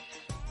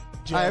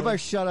All right, everybody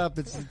shut up.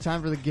 It's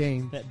time for the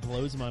game. That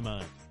blows my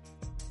mind.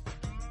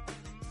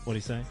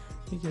 What'd he say?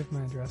 He gave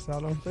my address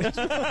out on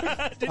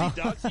Facebook. Did he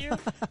dox you?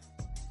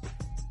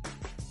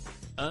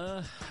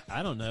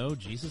 I don't know.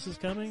 Jesus is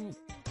coming?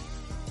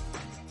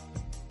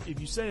 If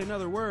you say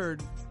another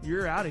word,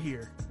 you're out of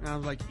here. And I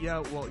was like, yeah,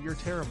 well, you're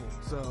terrible.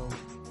 So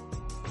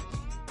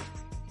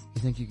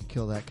You think you could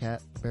kill that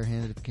cat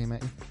barehanded if it came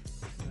at you?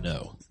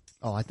 No.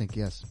 Oh, I think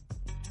yes.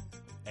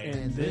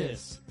 And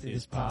this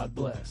is Pod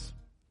Bless.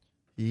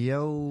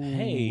 Yo.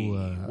 Hey,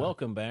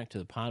 welcome back to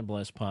the Pod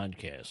Bless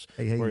podcast,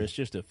 Hey. where it's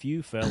just a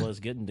few fellas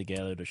getting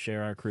together to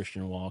share our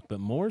Christian walk, but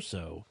more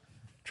so,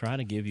 try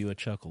to give you a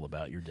chuckle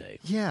about your day.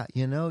 Yeah,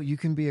 you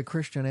can be a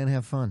Christian and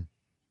have fun.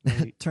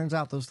 Turns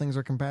out those things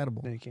are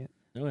compatible. no, you can't.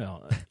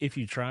 Well, if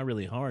you try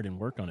really hard and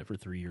work on it for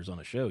 3 years on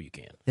a show, you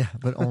can. Yeah,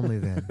 but only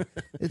then.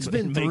 It's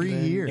been 3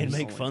 years. And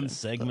make fun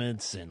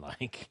segments and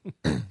like...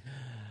 I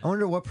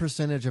wonder what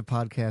percentage of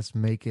podcasts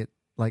make it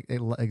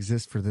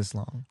exist for this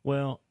long.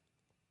 Well,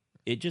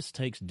 it just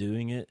takes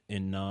doing it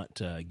and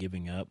not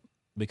giving up,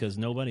 because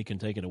nobody can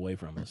take it away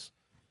from us.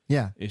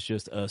 Yeah. It's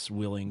just us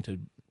willing to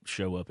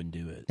show up and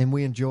do it. And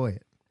we enjoy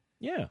it.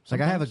 Yeah.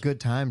 Like, I have a good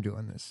time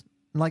doing this.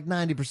 Like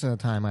 90% of the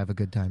time, I have a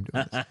good time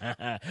doing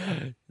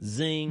this.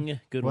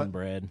 Zing. Good What? one,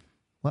 Brad.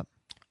 What?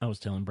 I was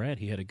telling Brad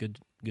he had a good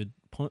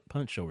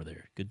punch over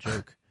there. Good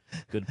joke.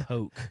 Good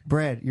poke.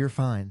 Brad, you're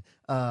fine.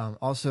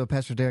 Also,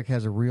 Pastor Derek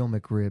has a real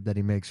McRib that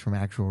he makes from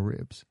actual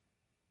ribs.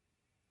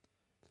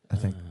 I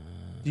think.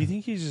 Do you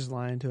think he's just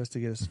lying to us to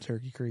get us to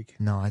Turkey Creek?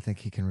 No, I think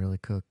he can really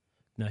cook.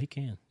 No, he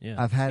can.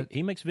 Yeah. I've had.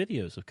 He makes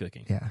videos of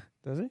cooking. Yeah.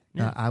 Does he?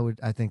 Yeah.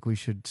 I think we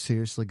should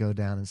seriously go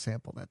down and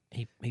sample that.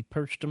 He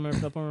perched them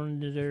up on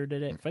their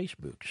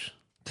Facebooks.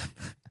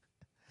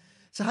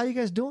 So how you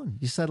guys doing?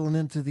 You settling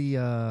into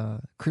the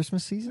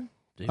Christmas season?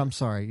 Dude. I'm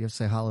sorry, you have to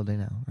say holiday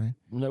now, right?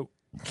 Nope.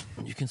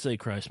 You can say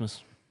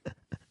Christmas.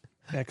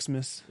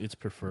 Xmas. It's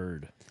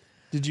preferred.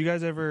 Did you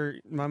guys ever?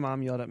 My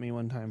mom yelled at me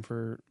one time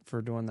for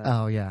doing that.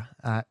 Oh yeah.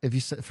 If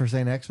you for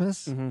saying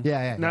Xmas,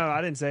 yeah. No,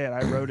 I didn't say it.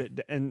 I wrote it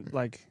and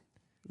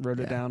wrote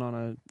it down on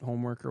a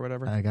homework or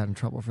whatever. I got in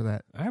trouble for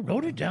that. I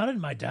wrote it down in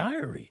my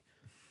diary.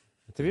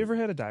 Have you ever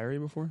had a diary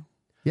before?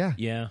 Yeah.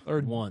 Yeah, Or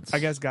once. I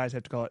guess guys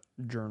have to call it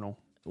journal.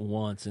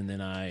 Once, and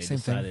then I Same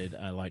thing. decided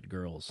I liked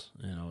girls,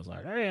 and I was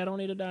like, "Hey, I don't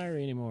need a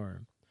diary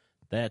anymore."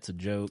 That's a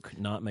joke,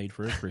 not made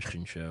for a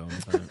Christian show.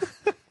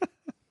 But,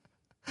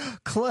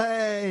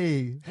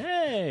 Clay.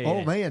 hey,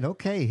 Oh man.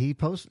 Okay. He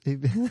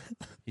posted.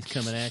 he's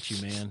coming at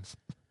you, man.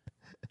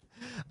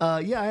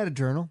 Yeah, I had a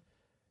journal.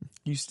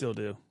 You still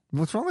do.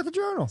 What's wrong with the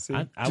journal? See?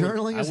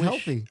 Journaling is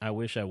healthy. I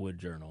wish I would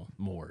journal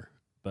more,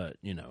 but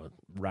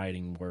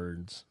writing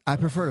words. I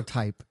prefer to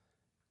type,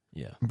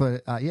 Yeah,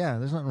 but yeah,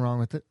 there's nothing wrong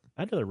with it.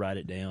 I'd rather write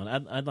it down.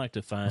 I'd like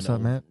to find What's up,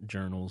 old Matt?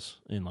 journals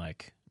and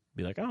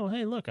be like, oh,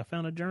 hey, look, I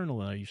found a journal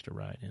that I used to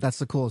write in. That's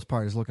the coolest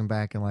part, is looking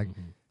back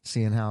and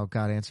seeing how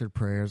God answered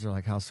prayers, or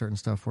like how certain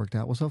stuff worked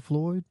out. What's up,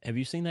 Floyd? Have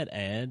you seen that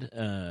ad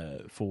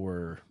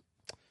for?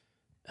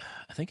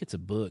 I think it's a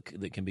book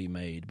that can be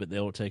made, but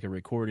they'll take a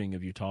recording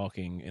of you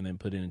talking and then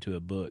put it into a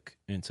book,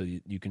 and so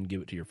you can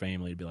give it to your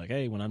family to be like,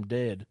 hey, when I'm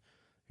dead,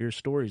 here's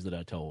stories that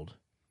I told.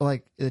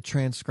 Like it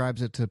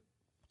transcribes it to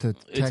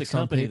text It's a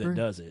company on paper, that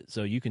does it,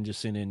 so you can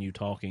just send in you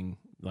talking,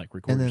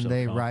 record and then yourself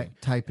they talking,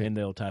 type it. and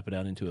they'll type it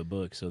out into a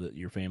book so that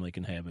your family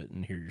can have it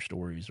and hear your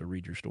stories or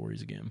read your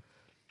stories again.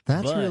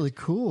 That's But really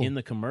cool. In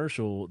the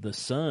commercial, the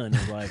son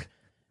is like,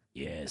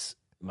 yes,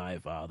 my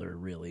father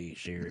really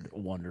shared a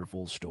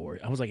wonderful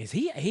story. I was like, is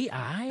he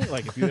AI?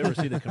 Like, if you ever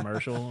see the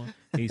commercial,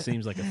 he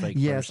seems like a fake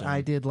yes, person. I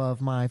did love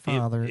my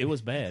father. It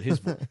was bad.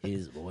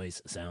 His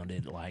voice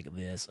sounded like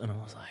this. And I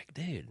was like,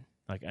 dude,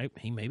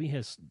 he maybe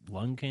has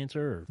lung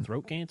cancer or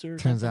throat cancer. Or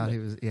Turns something.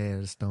 out he had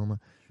a stoma.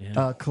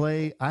 Yeah.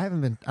 Clay, have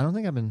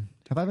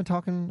I been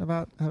talking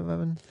about, have I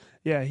been?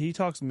 Yeah, he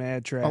talks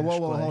mad trash. Oh, whoa,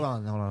 Clay. hold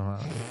on.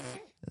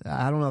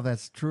 I don't know if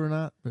that's true or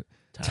not, but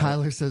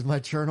Tyler says my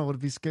journal would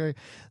be scary.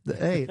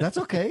 Hey, that's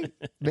okay.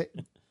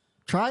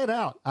 Try it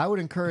out. I would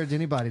encourage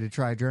anybody to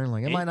try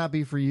journaling. It might not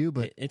be for you,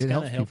 but it's it kind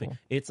helps of healthy. people.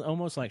 It's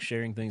almost like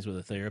sharing things with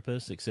a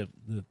therapist, except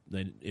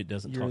it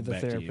doesn't You're talk the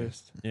back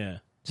therapist. to you. Yeah.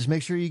 Just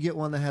make sure you get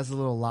one that has a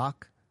little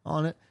lock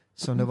on it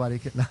so nobody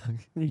can knock.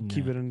 You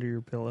keep it under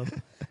your pillow.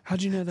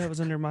 How'd you know that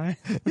was under my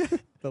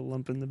the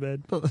lump in the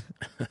bed?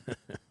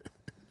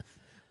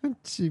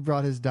 She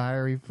brought his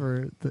diary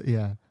for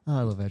yeah. Oh,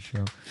 I love that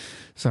show.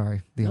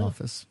 Sorry, The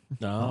Office.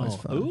 Always Oh,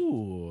 fun.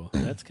 ooh,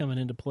 that's coming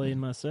into play in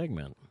my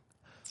segment.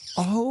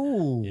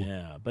 Oh,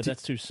 Yeah, but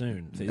that's too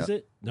soon. Is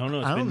it? No,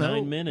 it's I don't been know.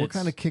 9 minutes. We're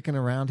kind of kicking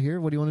around here.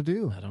 What do you want to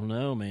do? I don't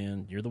know,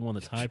 man. You're the one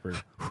that's hyper.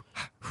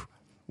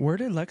 Where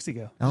did Lexi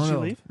go? I don't Did she know.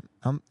 leave?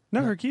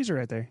 No, her keys are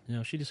right there.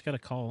 She just got a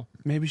call.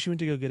 Maybe she went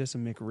to go get us a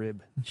McRib.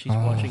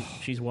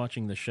 She's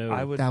watching the show.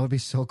 That would be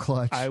so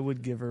clutch. I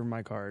would give her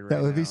my card right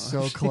That would be now.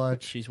 so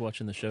clutch. She's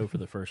watching the show for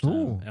the first time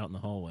Ooh. out in the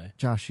hallway.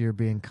 Josh, you're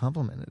being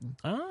complimented.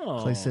 Oh,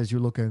 Clay says you're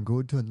looking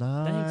good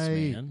tonight.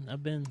 thanks, man.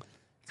 I've been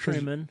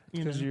trimming.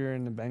 Because you're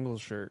in the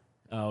Bengals shirt.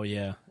 Oh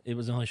yeah, it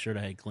was the only shirt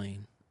I had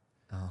clean.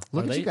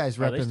 Look Are at they- you guys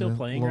are they repping still the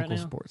playing right local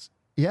now? sports.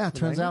 Yeah, it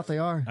turns out they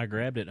are. I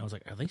grabbed it and I was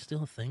like, are they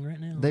still a thing right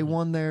now? They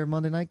won their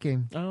Monday night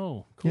game.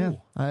 Oh,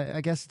 cool. Yeah,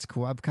 I guess it's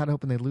cool. I'm kind of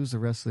hoping they lose the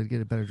rest so they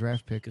get a better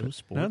draft pick. Go But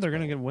sports. No, they're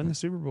going to win the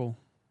Super Bowl.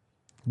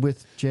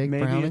 with Jake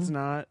Maybe Browning, it's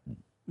not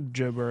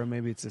Joe Burrow.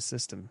 Maybe it's a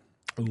system.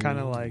 Kind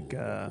of like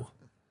I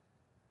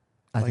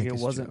think it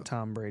it's wasn't Joe.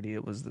 Tom Brady.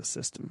 It was the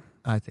system.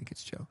 I think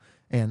it's Joe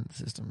and the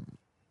system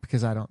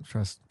because I don't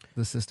trust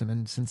the system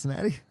in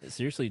Cincinnati.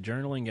 Seriously,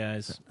 journaling,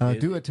 guys.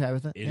 Do it,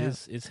 Tabitha.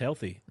 It's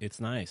healthy. It's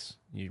nice.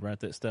 You write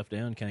that stuff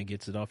down, kind of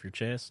gets it off your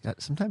chest.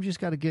 Sometimes you just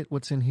got to get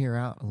what's in here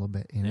out a little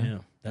bit, you know? Yeah,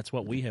 that's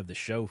what we have the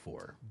show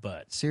for.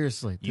 But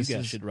Seriously. you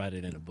guys should write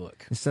it in a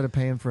book. Instead of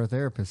paying for a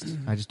therapist,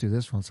 I just do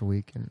this once a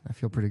week, and I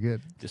feel pretty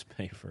good. Just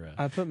pay for a...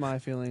 I put my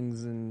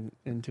feelings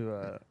into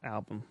a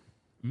album.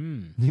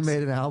 You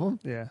made an album?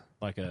 Yeah,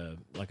 like a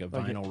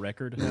vinyl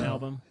record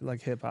album?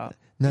 like hip hop.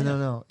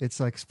 No. It's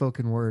like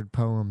spoken word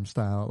poem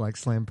style, like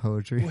slam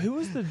poetry. Well, who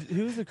was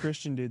the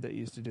Christian dude that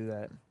used to do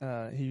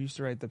that? He used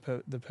to write the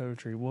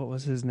poetry. What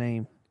was his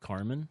name?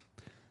 Carmen?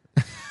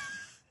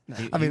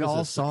 I mean,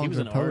 all songs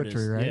are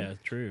poetry, right? Yeah,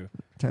 true.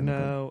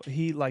 No,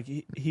 he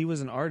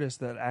was an artist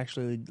that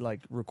actually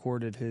like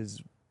recorded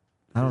his.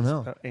 I don't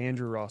know.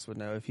 Andrew Ross would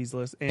know if he's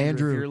listening.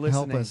 Andrew, if you're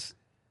listening, help us.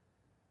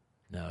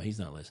 No, he's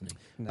not listening.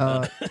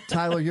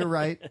 Tyler, you're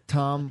right.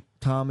 Tom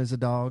is a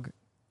dog,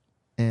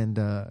 and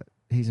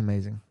he's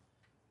amazing.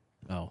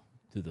 Oh,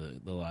 to the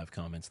live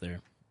comments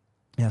there.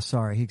 Yeah,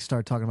 sorry. He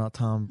started talking about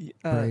Tom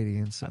Brady,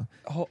 and so.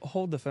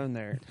 Hold the phone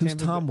there. Who's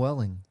Tom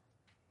Welling?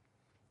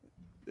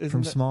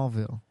 From that,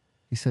 Smallville.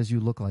 He says you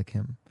look like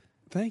him.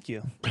 Thank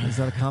you. Is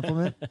that a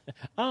compliment?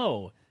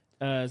 Oh,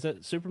 is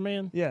that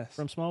Superman? Yes.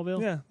 From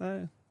Smallville?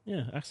 Yeah.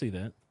 Yeah, I see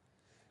that.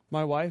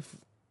 My wife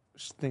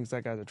thinks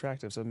that guy's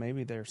attractive, so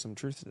maybe there's some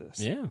truth to this.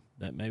 Yeah,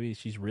 that maybe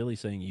she's really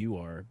saying you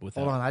are.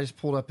 Hold on, I just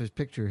pulled up his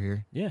picture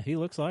here. Yeah, he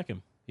looks like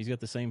him. He's got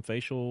the same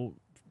facial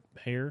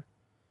hair.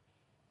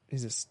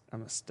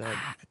 I'm a stud.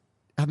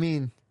 I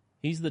mean,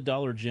 he's the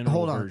Dollar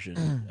General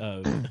version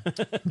of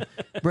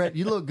Brett.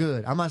 You look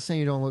good. I'm not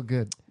saying you don't look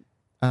good.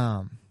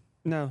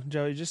 No,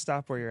 Joey, just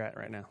stop where you're at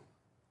right now.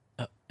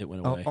 It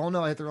went away. Oh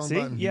no, I hit the wrong See?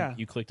 button. Yeah.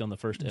 You clicked on the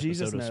first episode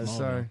Jesus of knows. Smallville.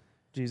 Sorry.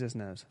 Jesus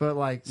knows. But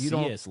like you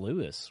don't. C.S.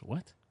 Lewis.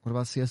 What? What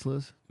about C.S.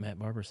 Lewis? Matt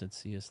Barber said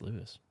C.S.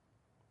 Lewis.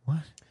 What?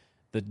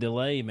 The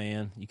delay,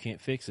 man. You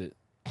can't fix it.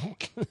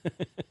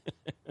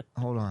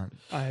 Hold on.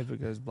 I hope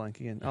it goes blank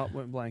again. Oh, it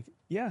went blank.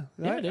 Yeah,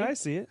 dude. I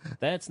see it.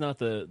 That's not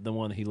the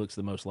one that he looks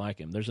the most like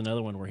him. There's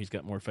another one where he's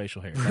got more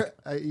facial hair.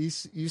 You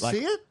see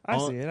it? I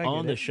see it. I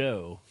on get the it.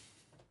 show.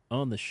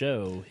 On the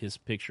show, his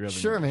picture of him.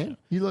 Sure, on the man. show.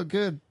 You look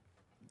good.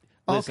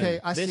 Listen, Okay,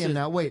 I see him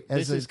now. Wait,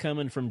 this is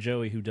coming from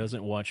Joey, who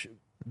doesn't watch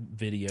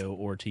video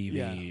or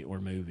TV or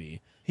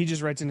movie. He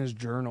just writes in his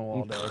journal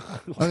all day.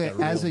 okay.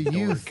 As a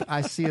youth,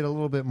 I see it a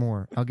little bit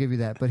more. I'll give you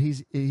that. But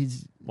he's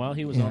while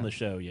he was on the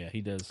show, yeah,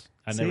 he does.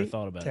 I never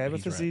thought about it.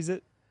 Tabitha He's right. sees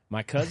it.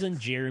 My cousin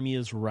Jeremy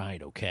is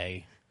right.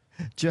 Okay,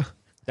 Joe.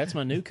 that's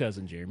my new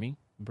cousin Jeremy,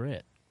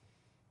 Brett.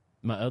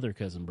 My other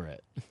cousin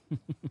Brett.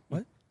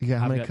 What? You got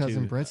how many got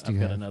cousin two. Bretts do I've you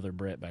got have? another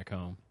Brett back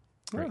home,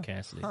 Brett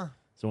Cassidy. Huh.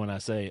 So when I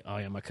say, "Oh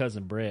yeah, my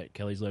cousin Brett,"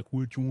 Kelly's like,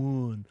 "Which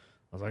one?"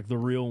 I was like, "The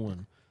real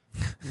one."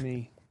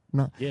 Me.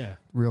 No, Yeah,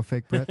 real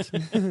fake Bretts.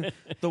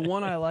 The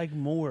one I like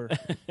more.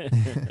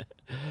 The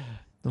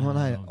one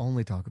I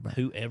only talk about.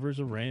 whoever's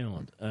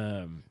around.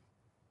 The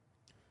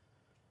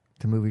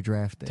movie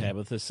Draft Day.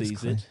 Tabitha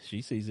sees it.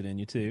 She sees it in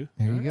you too.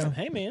 There you go.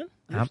 Hey man,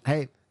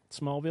 Hey,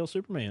 Smallville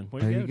Superman.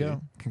 Way there to you go.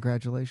 dude.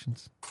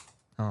 Congratulations.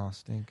 Oh,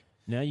 stink.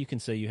 Now you can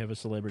say you have a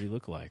celebrity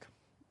look-alike.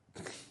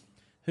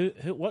 Who?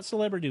 What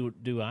celebrity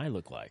do I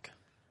look like?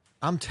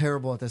 I'm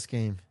terrible at this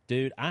game.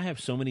 Dude, I have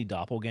so many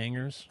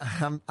doppelgangers.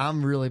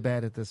 I'm really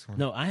bad at this one.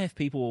 No, I have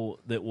people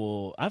that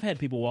will. I've had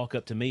people walk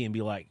up to me and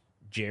be like,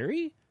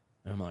 "Jerry,"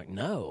 and I'm like,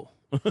 "No."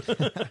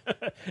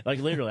 Like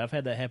literally, I've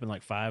had that happen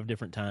like 5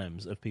 different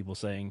times of people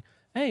saying,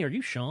 "Hey, are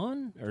you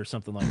Sean?" or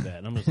something like that.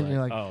 And I'm just like,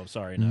 You're like, "Oh,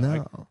 sorry, no."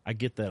 no. I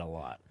get that a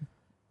lot.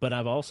 But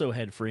I've also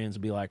had friends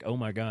be like, "Oh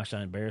my gosh,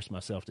 I embarrassed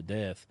myself to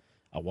death."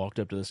 I walked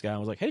up to this guy and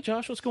was like, "Hey,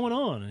 Josh, what's going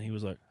on?" And he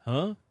was like,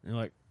 "Huh?" And you're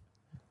like,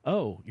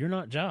 "Oh, you're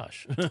not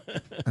Josh."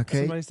 Okay,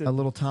 Somebody said- a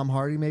little Tom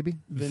Hardy maybe.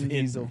 Vin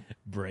Diesel.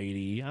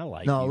 Brady, I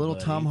like No, you, a little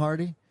buddy. Tom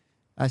Hardy.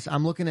 I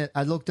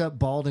looked up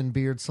bald and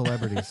beard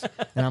celebrities,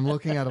 and I'm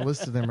looking at a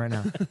list of them right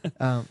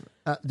now.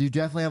 You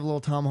definitely have a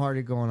little Tom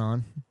Hardy going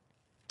on,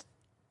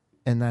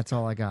 and that's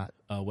all I got.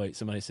 Wait,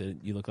 somebody said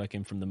you look like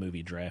him from the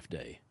movie Draft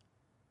Day.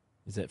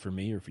 Is that for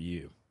me or for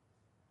you?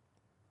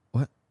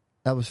 What?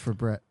 That was for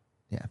Brett.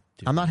 Yeah,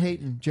 Dude. I'm not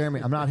hating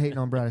Jeremy. I'm not hating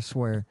on Brett. I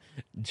swear.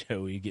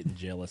 Joey getting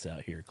jealous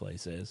out here, Clay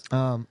says.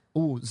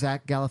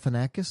 Zach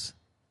Galifianakis.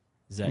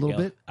 Zach a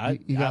little bit? I've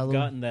You got a little-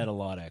 gotten that a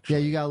lot, actually.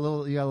 Yeah, you got a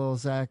little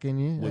Zach in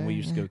you. When we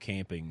used to go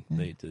camping,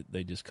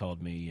 they just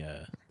called me.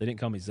 They didn't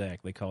call me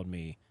Zach. They called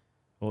me.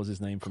 What was his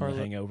name from Carlo-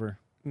 The Hangover?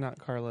 Not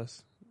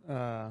Carlos.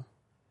 From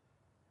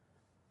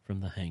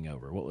The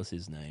Hangover. What was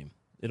his name?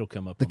 It'll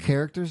come up. The on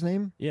character's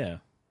name? Yeah.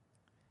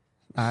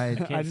 I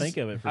Can't think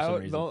of it for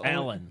some reason.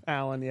 Alan.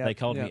 Alan, yeah. They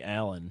called me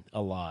Alan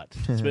a lot,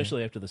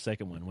 especially after the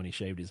second one when he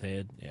shaved his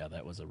head. Yeah,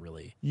 that was a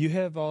really You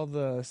have all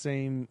the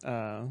same,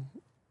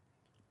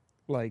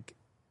 like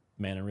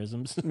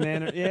mannerisms.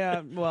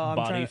 Yeah, well,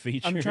 Body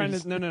features. I'm trying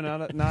to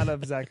not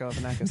of Zach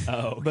Galifianakis.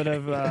 Oh, okay. But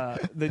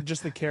of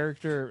just the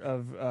character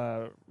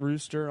of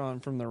Rooster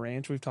from the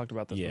ranch. We've talked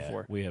about this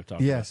before. We have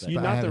talked Yes, about that.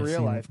 You're but I not the haven't real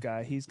seen life it.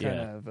 guy. He's kind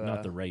of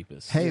not the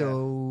rapist.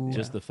 Hey-o.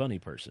 Just the funny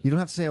person. You don't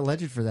have to say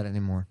alleged for that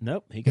anymore.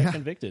 Nope, he got Yeah.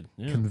 convicted.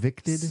 Yeah.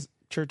 Convicted.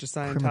 Church of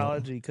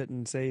Scientology Criminal.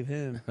 couldn't save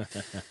him.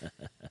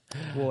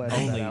 We'll edit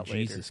Only that out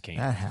Jesus later. can.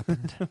 That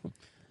happened.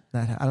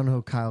 I don't know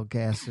who Kyle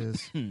Gass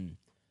is.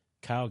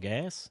 Kyle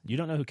Gass? You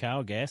don't know who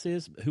Kyle Gass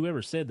is?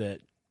 Whoever said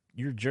that,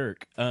 you're a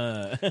jerk.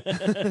 I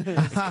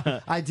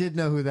did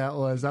know who that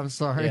was. I'm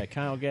sorry. Yeah,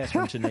 Kyle Gass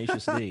from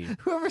Tenacious D.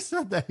 Whoever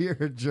said that, you're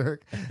a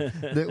jerk.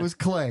 That was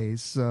Clay,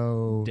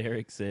 so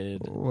Derek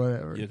said,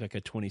 whatever. you look like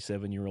a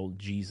 27-year-old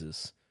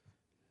Jesus.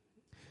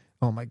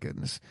 Oh, my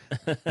goodness.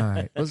 All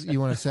right. You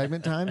want a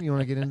segment time? You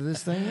want to get into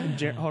this thing?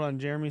 Hold on.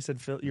 Jeremy said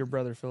your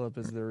brother Philip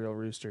is the real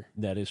Rooster.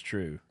 That is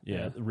true.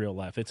 Yeah, real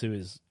life. It's who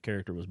his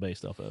character was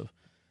based off of,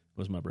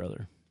 was my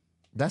brother.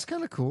 That's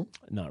kind of cool.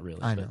 Not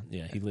really. I but know.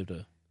 yeah, he lived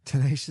a...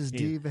 Tenacious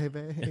D,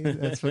 baby.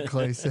 That's what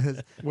Clay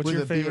says. What's With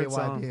your a favorite B-A-Y,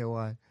 song?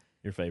 B-A-Y.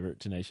 Your favorite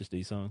Tenacious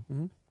D song?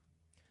 Mhm.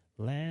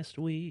 Last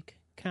week,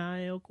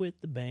 Kyle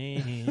quit the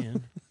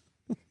band.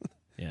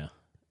 Yeah.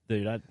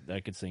 Dude, I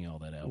could sing all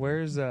that out.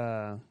 Where's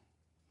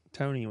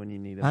Tony when you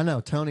need him? I know.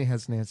 Tony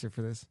has an answer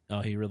for this. Oh,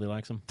 he really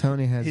likes him?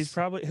 Tony has.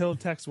 He'll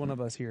text one of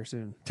us here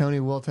soon. Tony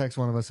will text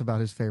one of us about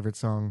his favorite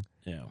song.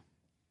 Yeah.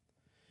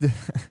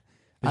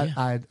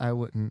 I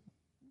wouldn't.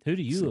 Who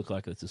do you look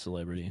like that's a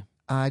celebrity?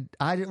 I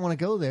didn't want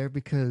to go there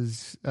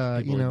because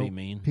People would be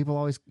mean. people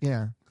always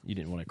You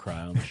didn't want to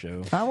cry on the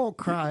show. I won't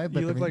cry,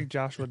 but You look I mean, like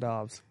Joshua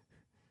Dobbs.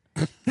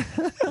 I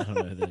don't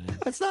know who that is.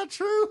 that's not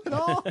true at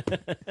all.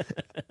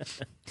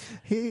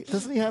 He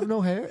doesn't he have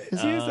no hair?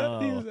 Is he? He's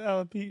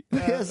alopecia. He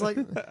has like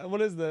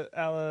What is the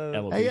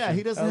Alopecia. yeah,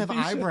 he doesn't have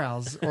Alopecia.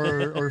 eyebrows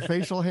or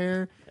facial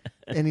hair,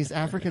 and he's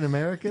African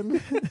American.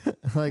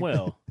 Like,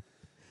 Well,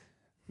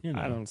 you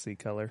know, I don't see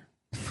color.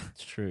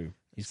 it's true.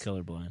 He's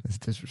colorblind. it's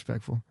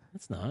disrespectful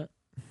It's not.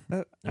 I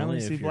Only only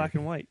if see you're- black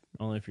and white.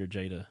 Only if you're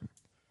Jada.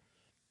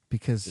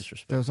 because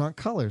Disrespectful. those aren't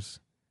colors,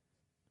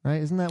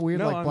 right? Isn't that weird?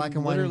 No, Like I'm black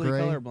and white and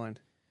literally gray. colorblind.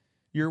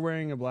 You're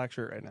wearing a black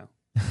shirt right now.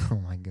 Oh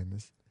my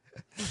goodness!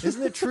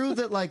 Isn't it true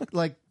that like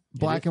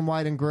black and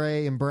white and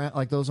gray and brown,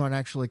 like those aren't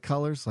actually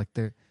colors? Like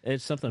they're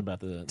It's something about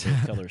the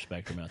color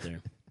spectrum out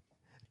there.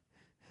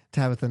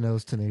 Tabitha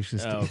knows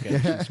Tenacious D. Oh, okay.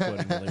 She's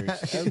quoting the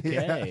lyrics.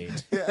 Okay.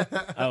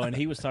 Oh, and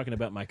he was talking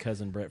about my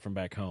cousin Brett from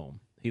back home.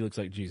 He looks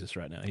like Jesus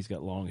right now. He's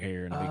got long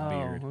hair and a big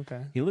beard.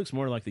 Okay. He looks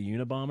more like the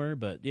Unabomber,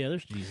 but yeah,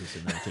 there's Jesus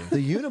in there too.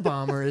 The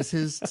Unabomber is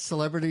his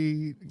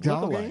celebrity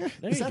doppelganger.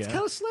 Lookalike. There Is you that go.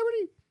 kind of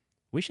celebrity?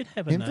 We should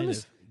have a night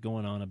Infamous? of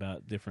going on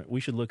about different. We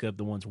should look up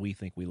the ones we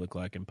think we look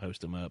like and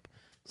post them up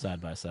side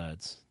by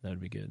sides. That would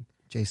be good.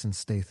 Jason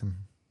Statham.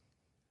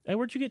 Hey,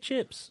 where'd you get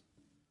chips?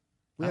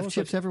 We I have was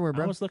chips look- everywhere,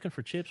 bro. I was looking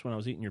for chips when I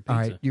was eating your All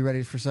pizza. right, you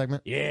ready for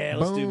segment? Yeah,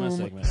 let's do my Boom.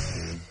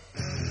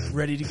 segment.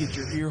 Ready to get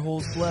your ear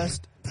holes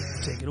blessed?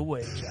 Take it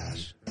away,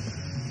 Josh.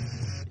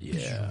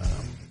 Yeah.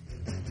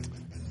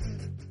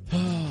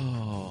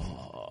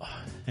 Oh,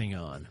 hang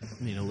on.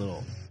 I need a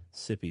little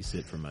sippy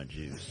sip from my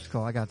juice.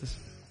 Cool, I got this.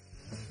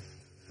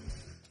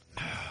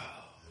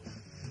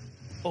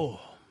 Oh,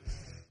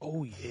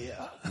 Oh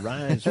yeah.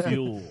 Rise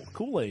Fuel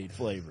Kool-Aid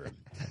flavor.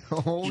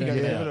 Oh Check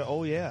it yeah. out.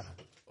 Oh yeah.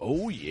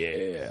 Oh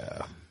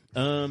yeah.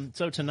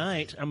 So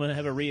tonight I'm going to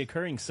have a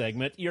reoccurring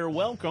segment. You're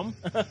welcome.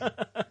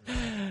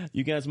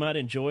 You guys might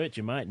enjoy it.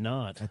 You might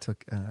not. I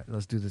took.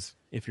 Let's do this.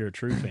 If you're a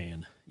true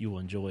fan, you will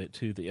enjoy it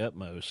to the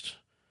utmost.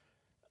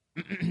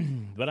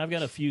 But I've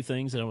got a few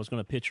things that I was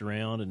going to pitch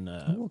around, and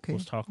okay,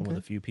 was talking with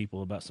a few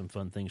people about some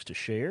fun things to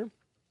share.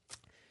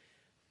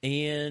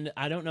 And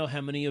I don't know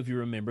how many of you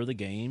remember the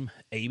game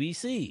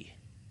ABC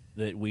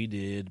that we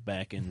did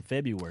back in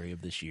February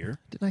of this year.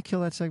 Didn't I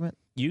kill that segment?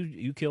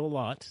 You kill a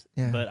lot,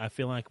 Yeah. but I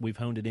feel like we've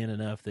honed it in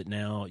enough that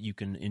now you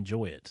can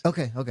enjoy it.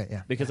 Okay.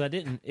 Yeah. Because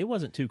it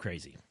wasn't too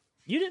crazy.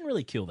 You didn't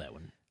really kill that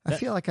one. I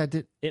feel like I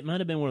did. It might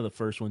have been one of the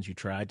first ones you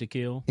tried to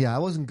kill. Yeah, I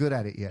wasn't good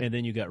at it yet. And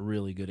then you got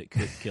really good at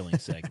killing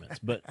segments.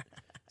 But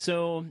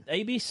so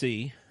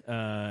ABC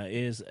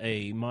is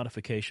a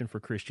modification for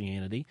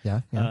Christianity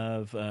Yeah.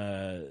 of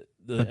A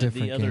the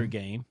different other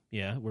game.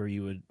 game, where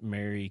you would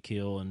marry,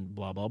 kill, and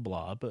blah blah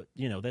blah. But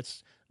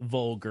that's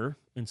vulgar,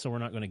 and so we're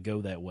not going to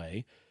go that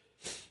way.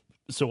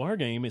 So our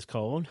game is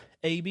called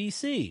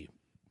ABC: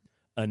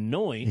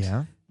 Anoint,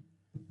 Yeah.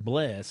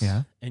 Bless,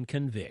 Yeah. and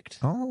Convict.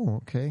 Oh,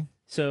 okay.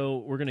 So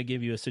we're going to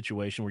give you a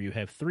situation where you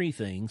have three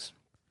things,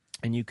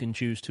 and you can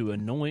choose to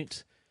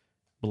anoint,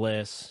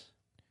 bless,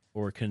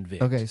 or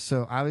convict. Okay,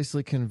 so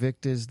obviously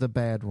convict is the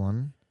bad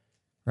one,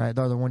 right?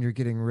 Or the one you're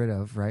getting rid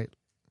of, right?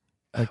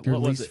 Like your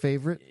What was least it?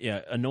 favorite?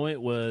 Yeah, anoint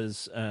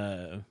was,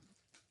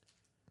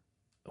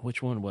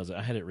 which one was it?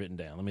 I had it written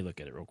down. Let me look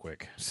at it real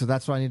quick. So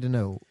that's what I need to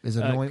know. Is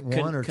anoint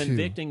one or two?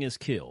 Convicting is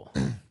kill.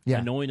 Yeah.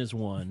 Anoint is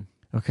one.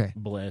 Okay.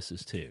 Bless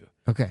is two.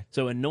 Okay.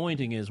 So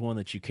anointing is one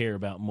that you care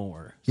about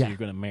more. So Yeah. you're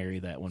going to marry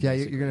that one. Yeah,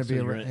 basically. you're going to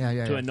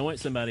be to anoint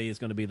somebody is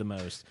going to be the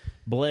most.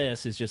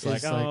 Bless is just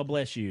It's like, like-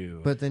 bless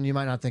you. But then you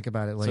might not think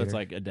about it later. So it's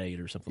like a date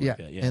or something yeah. like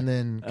that. Yeah. And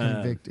then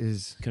convict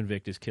is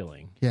convict is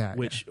killing. Yeah,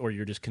 or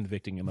you're just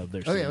convicting them of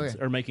their Okay, sins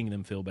okay. or making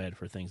them feel bad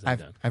for things they've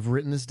done. I've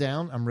written this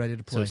down. I'm ready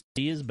to play. So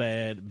C is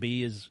bad,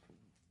 B is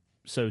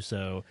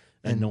so,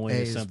 And anoint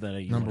A is is something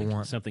that you number wanna,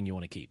 one. something you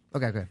want to keep.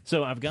 Okay.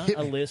 So I've got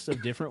a list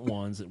of different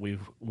ones that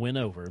we've went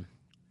over.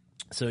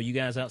 So you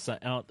guys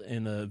out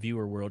in the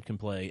viewer world can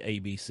play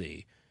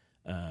ABC.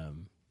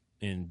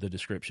 And the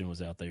description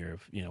was out there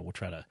of, we'll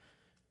try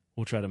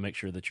to make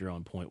sure that you're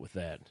on point with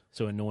that.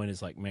 So anoint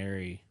is like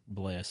marry,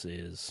 bless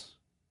is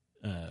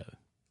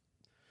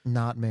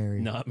Not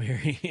married. not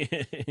marry,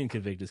 and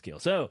convict is kill.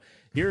 So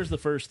here's the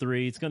first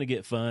three. It's going to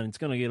get fun. It's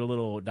going to get a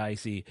little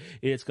dicey.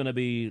 It's going to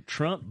be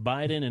Trump,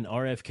 Biden, and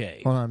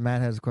RFK. Hold on.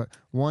 Matt has a question.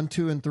 1,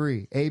 2, and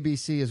 3.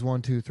 ABC is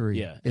 1, 2, 3.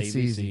 Yeah, It's ABC,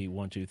 easy.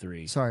 1, 2,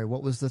 3. Sorry,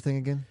 what was the thing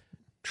again?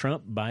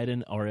 Trump,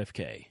 Biden,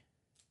 RFK.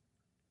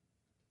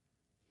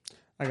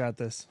 I got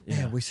this.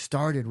 Yeah, we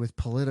started with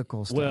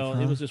political stuff. Well,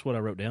 huh? it was just what I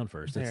wrote down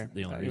first. That's Here,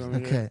 the only you reason.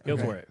 want me to- Okay. Go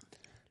for it.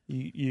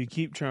 You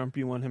keep Trump.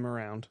 You want him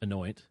around.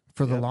 Anoint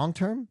For the Yep. long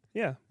term?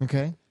 Yeah,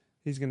 Okay.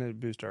 he's going to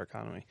boost our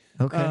economy.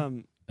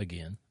 Okay.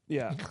 again.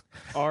 Yeah,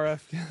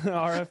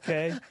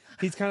 RFK.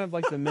 He's kind of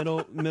like the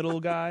middle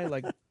guy,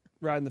 like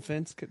riding the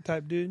fence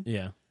type dude.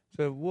 Yeah,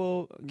 So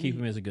we'll keep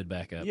him as a good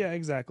backup. Yeah,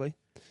 exactly.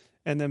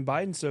 And then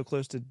Biden's so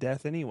close to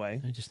death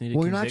anyway. I just need to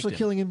Well, you're not convict actually him.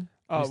 killing him.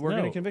 Oh, we're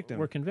going No, to convict him.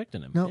 We're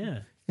convicting him. No. Yeah.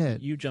 Yeah.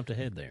 You jumped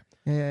ahead there.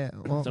 Yeah.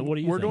 Well, So what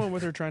do you We're think? doing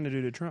what they're trying to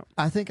do to Trump.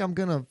 I think I'm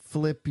going to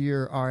flip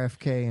your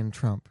RFK and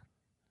Trump.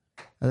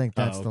 I think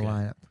that's the okay.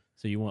 lineup.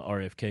 So you want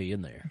RFK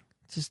in there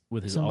Just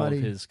with all somebody.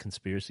 of his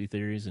conspiracy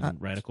theories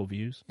and radical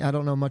views? I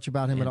don't know much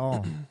about him at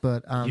all,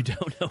 but You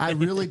don't know. I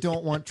really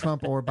don't want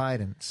Trump or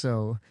Biden.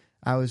 So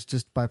I was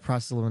just by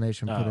process of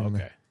elimination putting him okay.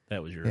 there.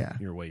 That was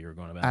your way you were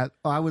going about it.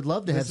 I would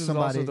love to have This is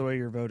somebody. also the way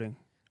you're voting.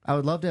 I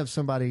would love to have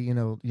somebody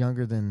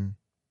younger than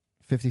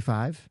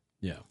 55.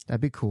 Yeah. That'd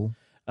be cool.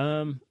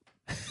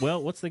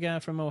 Well, what's the guy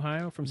from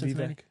Ohio, from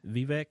Cincinnati?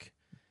 Vivek.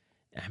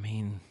 I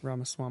mean,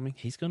 Ramaswamy.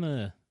 he's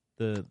gonna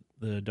the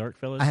dark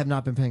fellows. I have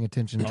not been paying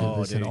attention to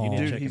this dude, at you all. need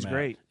to Dude, check he's him out.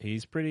 great.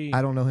 He's pretty,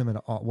 I don't know him at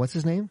all. What's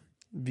his name?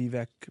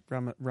 Vivek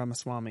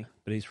Ramaswamy.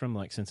 but he's from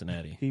like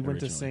Cincinnati. He went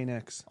to originally. St.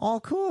 X. Oh,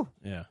 cool.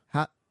 Yeah,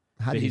 How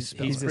But do you he's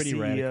spell he's it? a pretty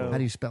CEO. radical. How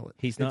do you spell it?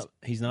 He's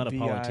not a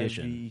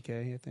politician.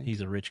 VIVEK, I think. He's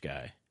a rich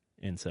guy,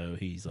 and so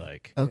he's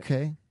like,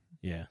 Okay.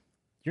 yeah,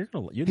 you'd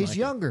He's like him.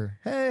 younger.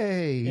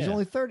 Hey, he's Yeah.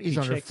 only 30. He's He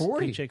under checks,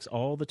 40. He checks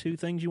all the two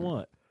things you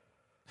want.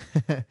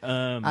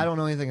 I don't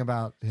know anything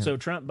about him. So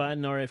Trump,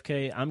 Biden,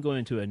 RFK. I'm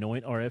going to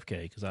anoint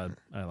RFK because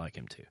I like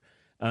him too,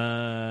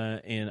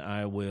 and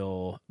I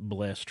will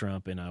bless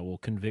Trump and I will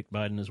convict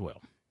Biden as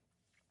well.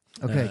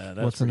 okay, that's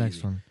what's the pretty next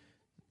easy. one?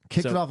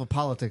 Kicked So- it off of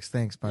politics.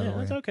 Thanks, by the way.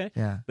 That's okay.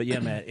 Yeah. But yeah,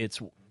 Matt,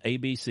 it's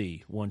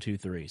ABC 1, 2,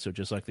 3. So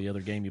just like the other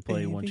game you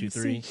play 1, 2,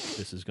 3,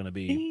 this is going to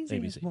be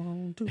ABC.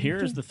 1, 2,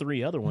 Here's the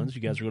three other ones.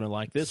 You guys are going to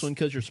like this one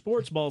because you're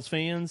sports balls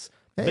fans.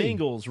 Hey.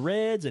 Bengals,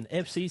 Reds, and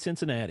FC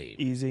Cincinnati.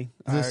 Easy.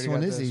 I This already one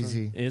got is this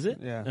easy. Is it?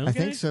 Yeah. I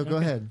think so. Go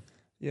ahead.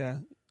 Yeah.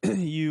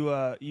 You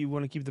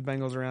want to keep the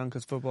Bengals around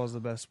because football is the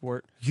best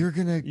sport. You're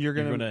gonna. You're You're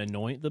gonna. going to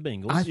anoint the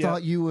Bengals. I Yeah.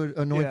 thought you would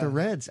anoint Yeah. the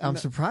Reds. I'm No,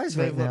 surprised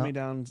They've right let now. me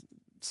down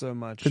so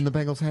much. Didn't the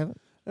Bengals have it?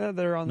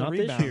 They're on the Not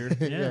rebound.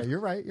 this year. Yeah, you're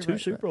right. You're Two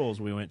right. Super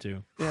Bowls we went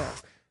to. Yeah.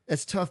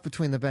 It's tough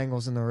between the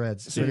Bengals and the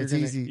Reds, So but you're it's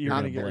gonna, easy. You're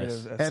I'm going to get rid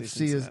blessed. of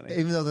FC is, Cincinnati.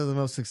 even though they're the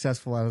most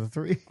successful out of the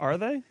three, Are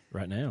they?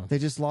 Right now. they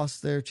just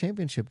lost their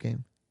championship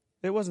game.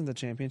 It wasn't the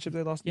championship.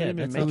 They lost. Yeah, They didn't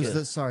that's make It was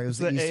it. it was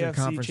the The Eastern AFC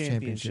Conference championship.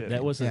 Championship.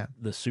 That wasn't Yeah.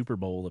 the Super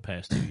Bowl the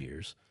past 2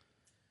 years.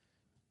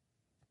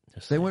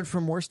 Just They saying. went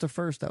from worst to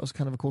first. That was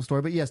kind of a cool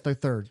story. But yes, they're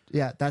third.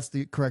 Yeah, that's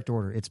the correct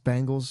order. It's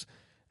Bengals,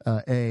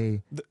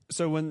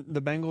 So when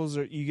the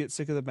Bengals you get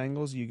sick of the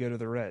Bengals, you go to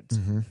the Reds.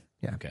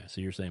 Okay, so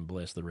you're saying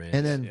bless the Reds.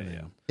 and then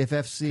yeah. if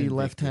FC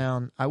left Convicted.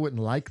 town, I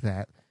wouldn't like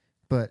that,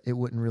 but it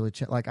wouldn't really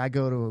change. Like I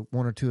go to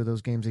one or two of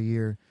those games a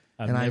year,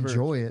 I've and I never-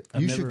 enjoy it.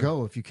 I've You never- should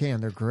go if you can.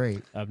 They're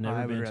great. I've never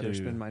I been would rather to.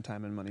 spend my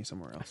time and money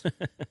somewhere else.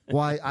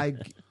 Why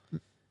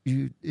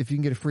if you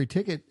can get a free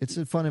ticket, it's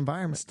a fun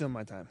environment. Still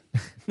my time.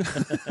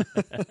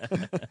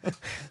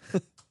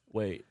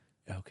 Wait.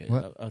 Okay.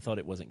 What? I thought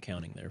it wasn't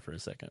counting there for a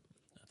second.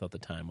 I thought the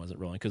time wasn't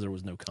rolling because there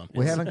was no comments.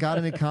 We haven't got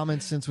any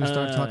comments since we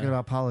started talking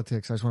about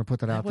politics. I just want to put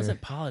that That out there.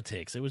 wasn't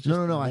politics. It was just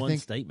No. one I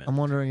think statement. I'm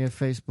wondering if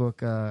Facebook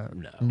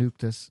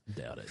nuked us.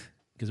 Doubt it.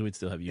 Because we'd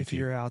still have YouTube. If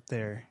you're out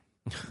there,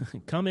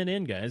 Comment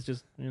in, guys.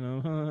 Just,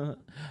 because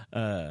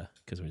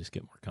we just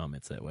get more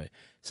comments that way.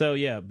 So,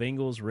 yeah,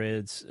 Bengals,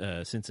 Reds,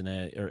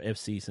 Cincinnati, or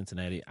FC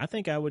Cincinnati. I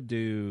think I would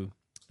do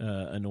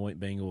anoint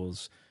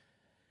Bengals,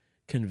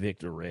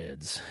 convict the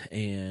Reds,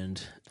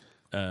 and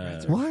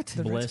What?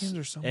 The bless Redskins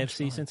are so much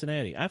FC fun.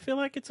 Cincinnati. I feel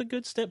like it's a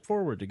good step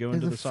forward to go They're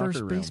into the the soccer first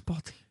realm. baseball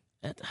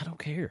team. I don't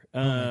care.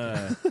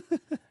 Oh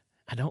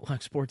I don't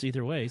like sports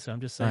either way, so I'm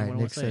just All saying right,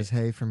 what I Nick want to says, say.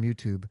 "Hey" from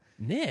YouTube.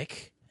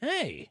 Nick,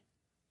 hey.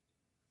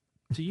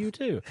 to you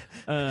too.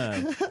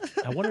 I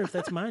wonder if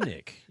that's my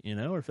Nick,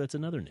 or if that's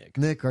another Nick.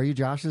 Nick, are you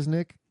Josh's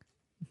Nick?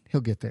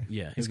 He'll get there.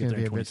 Yeah, he's he'll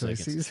going get to there be in a 20 bit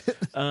till he seconds. sees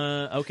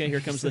it. Okay, here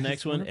comes the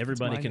next one. That's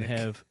Everybody my can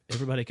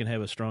Nick.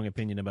 have a strong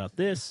opinion about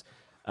this.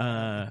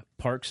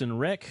 Parks and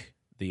Rec,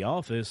 The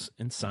Office,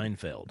 and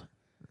Seinfeld.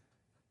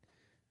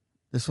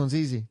 This one's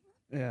easy.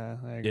 Yeah,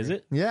 I agree. Is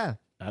it? Yeah.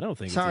 I don't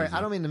think. Sorry, it's easy.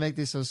 I don't mean to make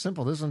these so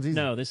simple. This one's easy.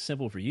 No, this is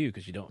simple for you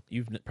because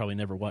you've probably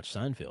never watched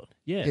Seinfeld.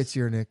 Yes, It's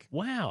your Nick.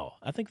 wow.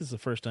 I think this is the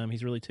first time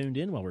he's really tuned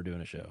in while we're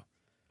doing a show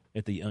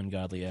at the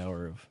ungodly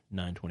hour of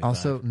 9:25.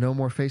 Also, no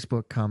more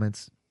Facebook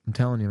comments. I'm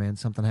telling you, man,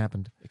 something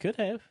happened. it could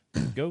have.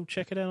 Go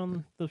check it out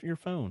on your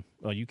phone.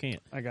 Well, you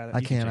can't. I got it.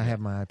 I can't. I check have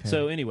my iPad.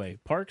 So anyway,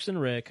 Parks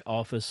and Rec,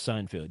 Office,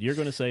 Seinfeld. You're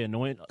going to say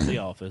anoint The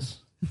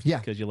Office yeah.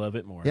 because you love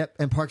it more. Yep.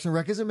 And Parks and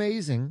Rec is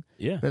amazing,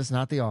 Yeah. but it's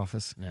not The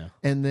Office. No.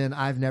 And then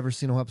I've never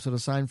seen a whole episode of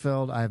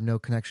Seinfeld. I have no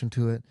connection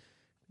to it.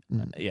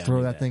 Yeah, I Throw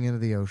knew that thing into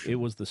the ocean. It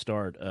was the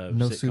start of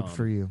No sitcom, soup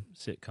for you.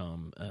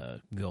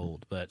 Sitcom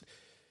gold. But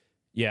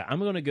yeah, I'm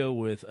going to go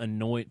with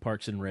anoint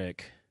Parks and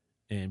Rec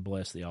and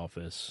bless The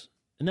Office.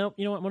 No,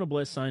 you know what? I'm going to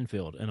bless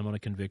Seinfeld and I'm going to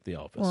convict The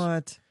Office.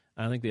 What?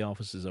 I think The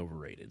Office is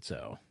overrated.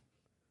 So,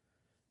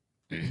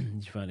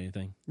 did you find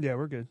anything? Yeah,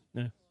 we're good.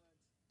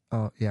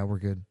 Oh, yeah, we're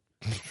good.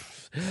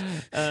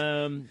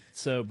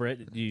 So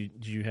Brett, do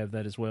you have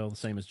that as well? The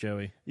same as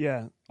Joey?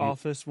 Yeah,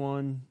 Office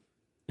 1,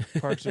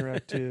 Parks and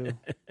Rec 2,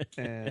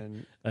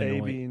 and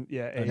Anoint. A, B,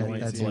 yeah, A, Anoint, B,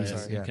 that's C. bless, easy,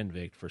 Sorry. yeah. and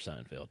convict for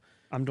Seinfeld.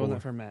 I'm doing Poor-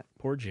 that for Matt.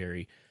 Poor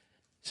Jerry.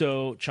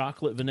 So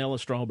chocolate, vanilla,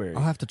 strawberry.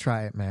 I'll have to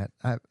try it, Matt.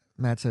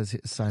 Matt says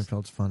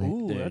Seinfeld's funny.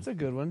 Ooh, Dude. that's a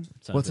good one.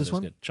 Seinfeld What's this is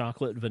one? good.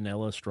 Chocolate,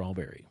 vanilla,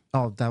 strawberry.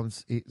 Oh, that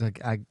was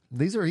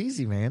these are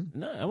easy, man.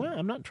 No, well,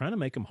 I'm not trying to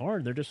make them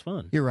hard. They're just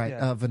fun. You're right.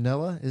 Yeah.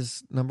 Vanilla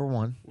is number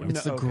one.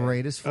 It's the Okay.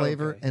 greatest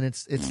flavor, Okay. and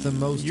it's the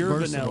most You're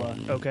versatile.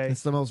 vanilla, okay?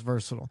 It's the most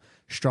versatile.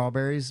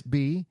 Strawberries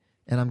B,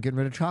 and I'm getting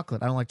rid of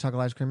chocolate. I don't like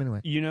chocolate ice cream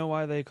anyway. You know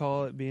why they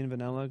call it being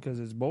vanilla? Because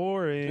it's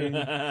boring.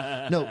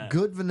 No,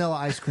 good vanilla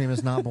ice cream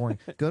is not boring.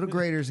 Go to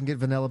Grader's and get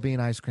vanilla bean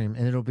ice cream,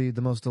 and it'll be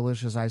the most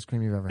delicious ice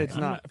cream you've ever had. It's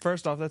not.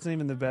 First off, that's not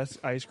even the best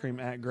ice cream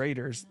at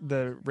Grader's.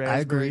 The raspberry I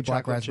agree.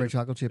 Black chocolate raspberry chip.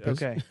 chocolate chip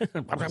is. Okay.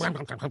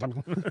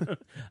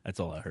 That's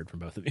all I heard from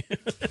both of you.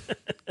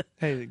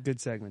 Hey, good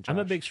segment, Josh. I'm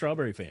a big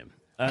strawberry fan.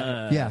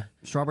 Yeah,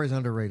 strawberry's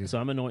underrated. So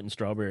I'm anointing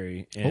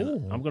strawberry, and Oh.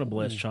 I'm going to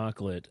bless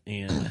chocolate,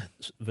 and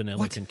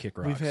vanilla can kick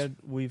rocks.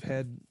 We've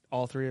had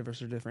all three of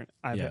us are different.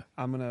 Yeah.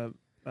 I'm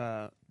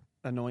gonna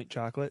anoint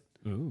chocolate,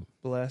 Ooh.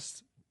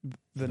 bless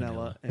vanilla,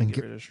 Vanilla. and And get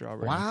get- rid of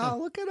strawberry. Wow,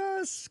 look at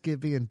us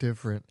being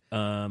different.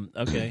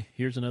 Okay,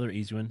 here's another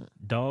easy one.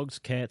 Dogs,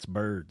 cats,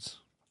 birds.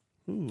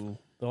 Ooh.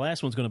 The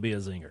last one's going to be a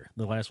zinger.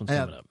 The last one's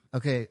Yeah. coming up.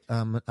 Okay,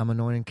 I'm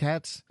anointing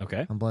cats.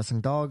 Okay. I'm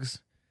blessing dogs,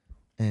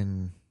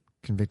 and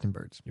convicting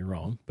birds. You're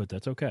wrong, but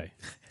that's okay.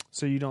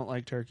 So you don't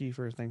like turkey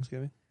for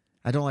Thanksgiving?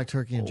 I don't like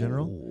turkey in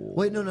general.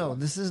 Wait, no.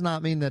 This does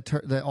not mean that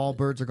that all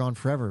birds are gone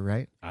forever,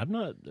 right? I'm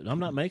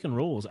not making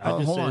rules. I Oh,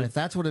 just hold on. said- If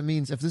that's what it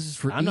means, if this is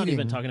for I'm eating, not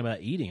even talking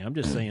about eating. I'm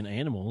just saying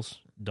animals,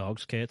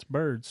 dogs, cats,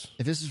 birds.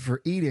 if this is for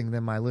eating,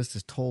 then my list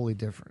is totally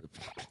different.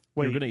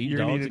 Wait, You're going to eat you're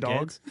dogs gonna and eat a dog?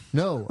 cats?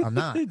 No, I'm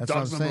not. That's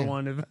Dog's what I'm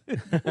number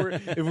saying.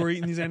 one. If we're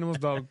eating these animals,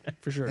 dog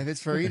for sure. If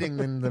it's for eating,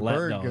 then the Lap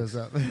bird dogs. goes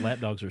up. Lap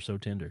dogs are so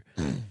tender.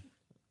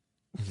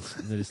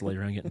 They just lay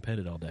around getting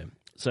petted all day.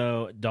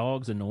 So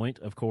dogs anoint,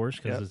 of course,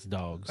 because Yep. it's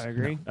dogs. I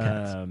agree.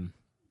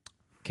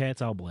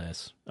 Cats, I'll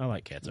bless. I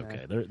like cats.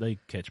 Okay, they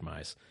catch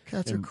mice.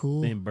 Cats are And-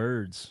 cool. And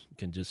birds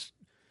can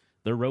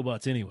they're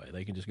robots anyway.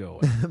 They can just go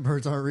away.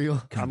 Birds aren't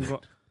real.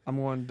 I'm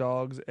going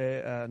dogs,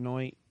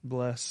 anoint,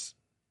 bless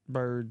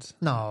birds,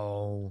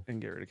 No,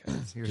 and get rid of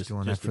cats. you're Just-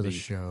 doing that just for to the be-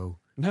 show.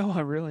 No, I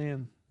really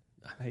am.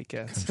 I hate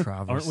cats.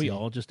 Controversy. Aren't we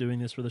all just doing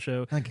this for the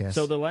show? I guess.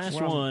 So the last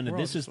We're all- one, we're all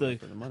this is just the looking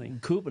for the money.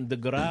 coupon de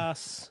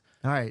grace.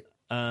 All right.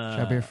 Should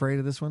I be afraid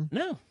of this one?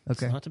 No.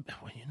 Okay. It's not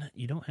well,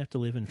 you don't have to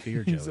live in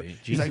fear, Joey. He's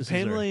like Jesus is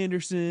Pamela our-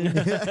 Anderson.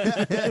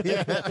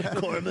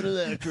 Corman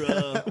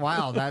Electra.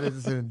 Wow, that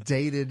is a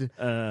dated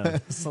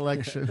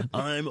selection.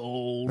 I'm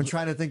old. I'm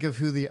trying to think of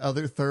who the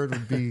other third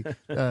would be.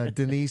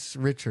 Denise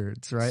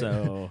Richards, right?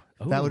 So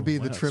That would be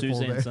the triple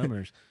Suzanne there.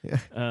 Summers. Yeah.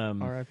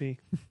 R.I.P.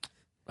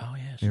 Oh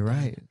yeah, You're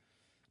right.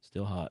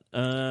 Still hot.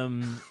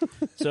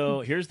 So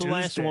here's the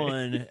last Tuesday.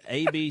 one.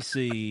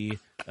 ABC,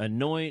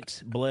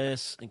 anoint,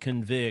 bless, and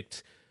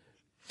convict.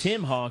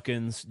 Tim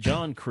Hawkins,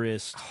 John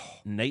Christ,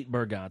 Nate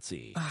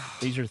Bargatze.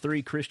 These are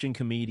three Christian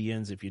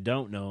comedians. If you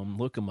don't know them,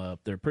 look them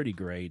up. They're pretty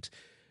great.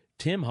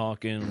 Tim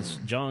Hawkins,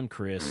 John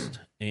Christ,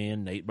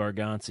 and Nate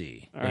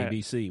Bargatze. All right.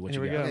 ABC. What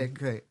Here you we got? go. Okay,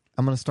 great.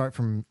 I'm going to start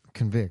from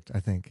convict, I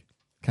think.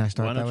 Can I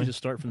start Why that don't way? you just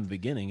start from the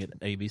beginning at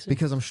ABC?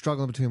 Because I'm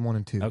struggling between 1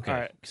 and 2. Okay. All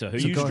right. So who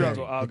So You go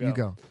struggle. ahead. I'll go. You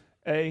go.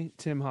 A.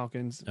 Tim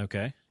Hawkins.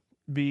 Okay.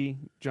 B.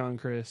 John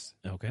Chris.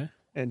 Okay.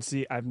 And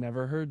see, I've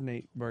never heard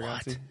Nate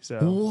Bargatze. So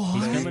What?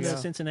 He's there coming you to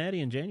go.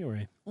 Cincinnati in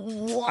January.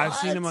 What? I've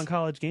seen him on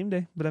College Game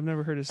Day, but I've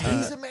never heard his stuff.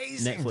 He's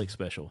amazing. Netflix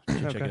special. You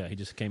should check Okay. it out. He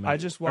just came out. I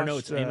just Or no,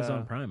 watched, it's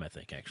Amazon Prime, I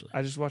think, actually.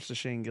 I just watched the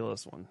Shane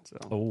Gillis one. So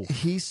Oh,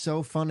 He's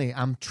so funny.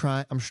 I'm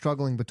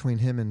struggling between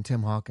him and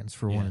Tim Hawkins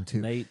for yeah. 1 and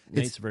 2.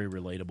 Nate's very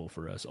relatable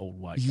for us old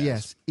white guys.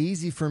 Yes,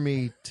 easy for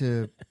me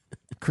to.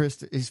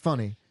 Chris, he's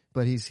funny,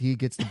 but he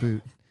gets the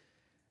boot.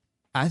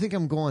 I think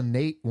I'm going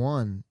Nate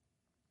 1,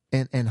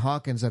 and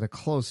Hawkins at a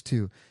close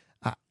 2.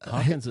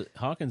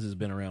 Hawkins has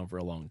been around for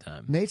a long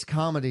time. Nate's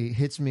comedy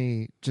hits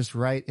me just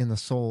right in the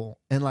soul,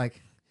 and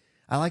like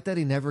I like that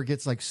he never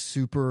gets like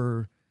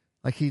super.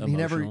 Like he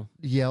never Emotional.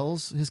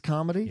 yells his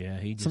comedy. Yeah,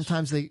 he just,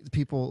 Sometimes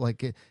people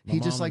like it. my He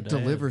just mom like and dad,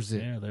 delivers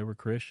it, Yeah, they were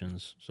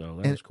Christians, so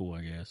that And- was cool,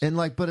 I guess. and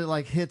like, but it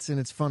like hits and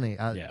it's funny.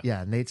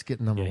 Yeah. Nate's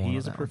getting number Yeah, one. he on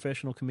is a that one.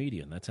 professional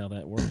comedian. That's how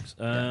that works.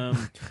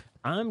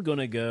 I'm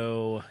gonna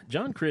go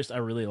John Christ. I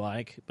really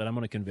like, but I'm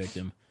gonna convict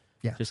him.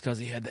 Yeah. just because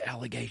he had the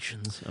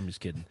allegations. I'm just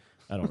kidding.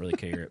 I don't really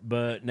care.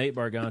 But Nate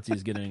Bargatze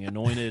is getting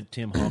anointed.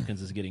 Tim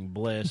Hawkins is getting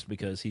blessed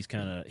because he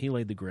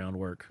laid the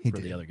groundwork for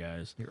did. the other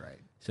guys. You're right.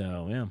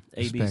 So yeah,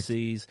 Respect.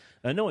 ABCs.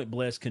 Anoint,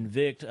 bless,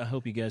 convict. I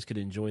hope you guys could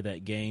enjoy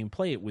that game.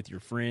 Play it with your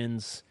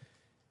friends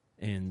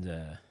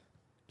and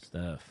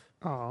stuff.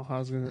 oh, I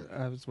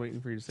was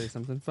waiting for you to say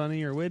something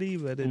funny or witty,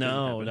 but it didn't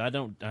No, happen. I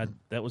don't.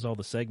 That was all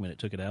the segment. It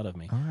took it out of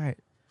me. All right.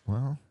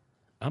 Well,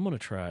 I'm going to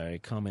try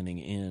commenting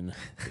in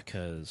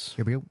because.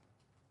 here we go.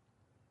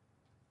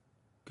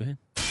 Go ahead.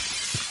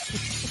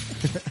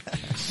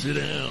 Sit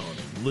down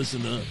and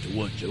listen up to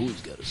what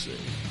Joey's got to say.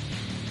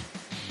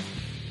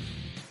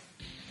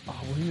 Oh,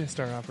 we missed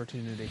our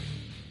opportunity.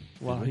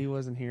 While we? he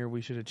wasn't here,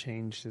 we should have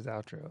changed his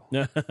outro.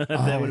 That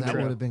would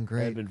have been That'd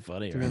great. been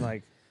funny. To be Right?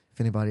 like,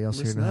 If anybody else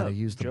here listen know how up, to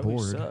use the Joey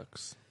board,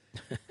 sucks.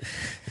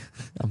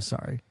 I'm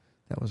sorry.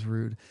 That was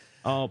rude.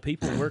 Oh,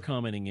 people were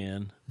commenting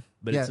in,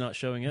 but Yeah. it's not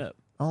showing up.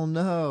 Oh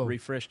no.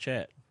 Refresh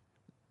chat.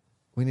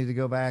 We need to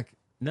go back.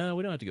 No,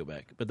 we don't have to go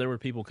back. But there were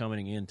people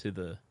commenting into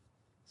the.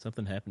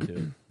 Something happened to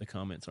it. The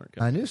comments aren't I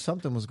coming. knew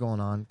something was going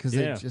on because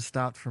Yeah. they just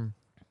stopped from.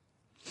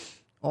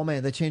 Oh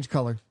man, they changed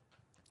color.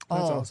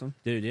 That's Oh. awesome.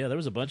 Dude, yeah, there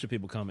was a bunch of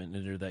people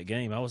commenting into that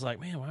game. I was like,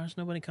 man, why is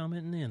nobody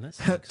commenting in? That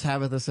sucks.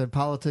 Tabitha said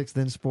politics,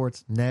 then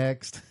sports.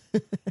 Next.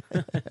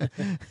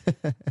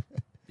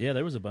 Yeah,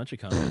 there was a bunch of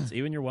comments.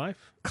 Even your wife.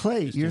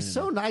 Clay, Just you're doing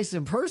so nice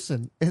in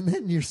person, and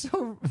then you're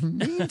so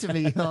mean to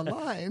me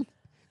online.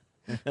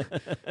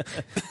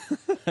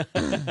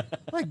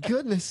 My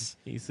goodness.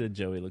 He said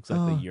Joey looks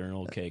like the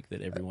urinal cake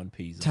that everyone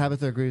pees on.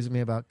 Tabitha agrees with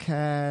me about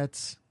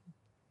cats.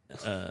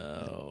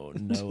 Oh,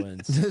 no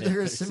one's. They're going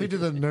to send me to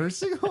the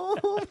nursing home?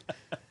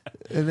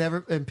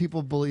 And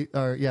people believe,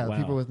 or yeah, Wow.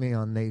 people with me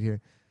on Nate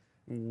here.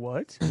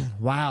 What?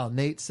 Wow,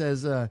 Nate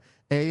says A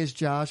is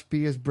Josh,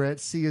 B is Brett,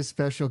 C is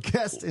special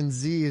guest, and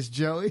Z is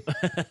Joey.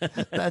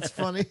 That's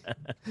funny.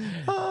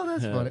 Oh,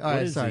 that's funny. All What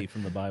right, is sorry. he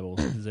from the Bible?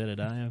 Is that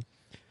Zebediah?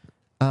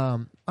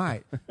 All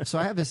right. So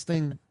I have this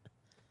thing.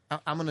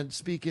 I'm going to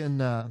speak in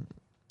little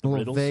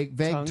Riddles? vague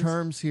Tongues?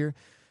 terms here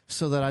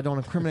so that I don't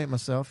incriminate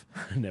myself.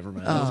 Never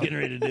mind. I was getting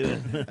ready to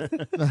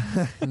do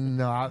it.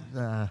 No,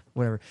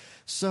 whatever.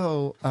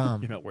 So You're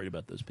not worried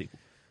about those people.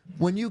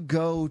 when you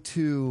go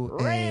to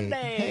Randy!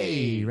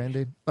 Hey,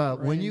 Randy.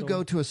 When you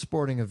go to a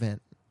sporting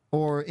event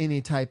or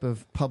any type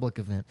of public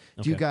event,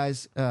 do you Okay.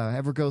 guys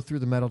ever go through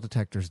the metal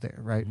detectors there,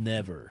 right?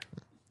 Never.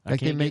 I Like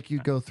they can't make you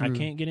go I through.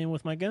 can't get in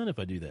with my gun if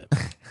I do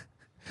that.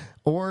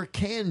 Or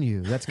can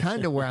you? That's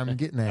kind of where I'm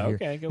getting at here.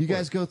 Okay, go you for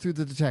guys go through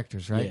the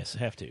detectors, right? Yes,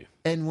 have to.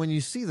 And when you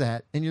see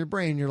that in your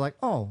brain, you're like,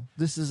 "Oh,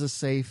 this is a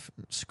safe,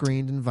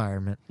 screened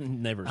environment.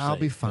 Never. I'll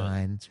be safe, but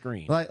fine."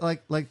 Screen.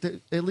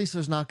 At least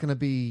there's not going to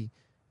be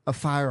a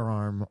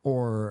firearm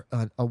or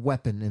a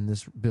weapon in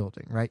this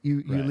building, right?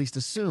 You Right. at least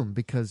assume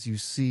because you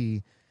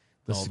see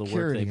the All the work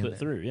security they in put there.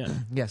 through. Yeah.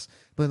 Yes,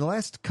 but in the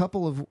last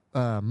couple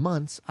of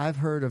months, I've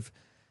heard of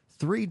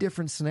 3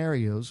 different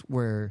scenarios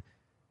where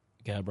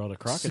Guy brought a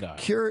crocodile.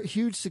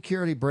 huge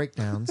security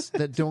breakdowns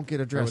that don't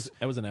get addressed.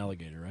 That was an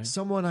alligator, right?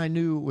 Someone I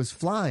knew was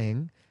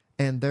flying,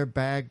 and their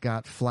bag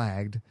got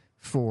flagged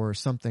for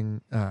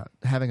something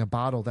having a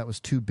bottle that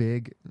was too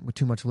big with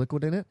too much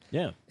liquid in it.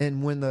 Yeah.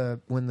 And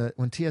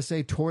when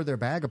TSA tore their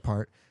bag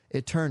apart,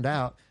 it turned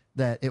out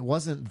that it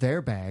wasn't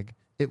their bag;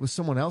 it was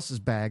someone else's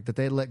bag that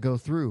they let go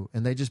through,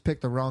 and they just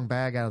picked the wrong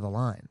bag out of the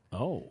line.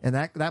 Oh, And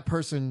that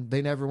person,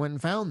 they never went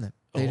and found them.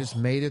 They just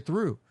made it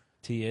through.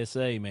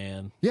 TSA,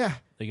 man. Yeah.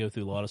 They go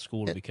through a lot of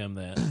school to become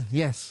that.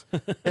 Yes.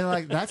 And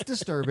like that's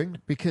disturbing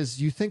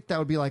because you think that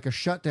would be like a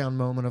shutdown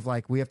moment of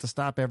like we have to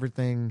stop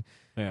everything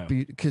Yeah.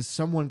 because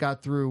someone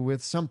got through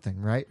with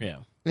something, right? Yeah.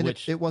 And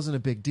Which, it wasn't a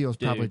big deal. It's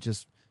probably Dude.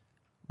 just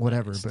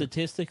whatever. But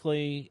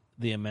statistically,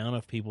 the amount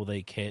of people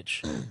they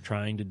catch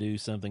trying to do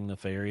something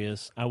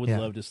nefarious, I would Yeah.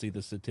 love to see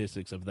the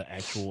statistics of the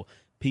actual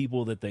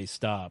people that they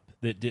stop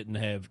that didn't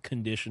have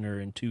conditioner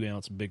and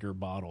 2-ounce bigger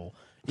bottle.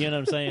 You know what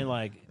I'm saying?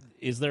 Like,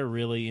 is there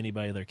really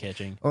anybody they're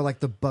catching? or like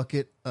the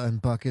bucket and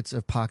buckets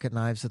of pocket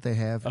knives that they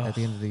have at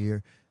the end of the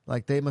year.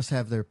 Like they must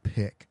have their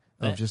pick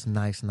of just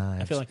nice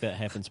knives. I feel like that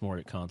happens more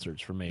at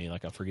concerts for me.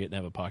 Like I forget to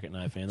have a pocket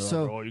knife, and they're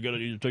So- like, "Oh, you got to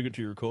either take it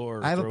to your car."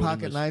 Or I have a throw it in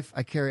pocket this knife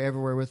I carry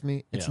everywhere with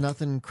me. It's Yeah.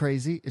 nothing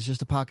crazy. It's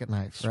just a pocket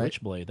knife, right?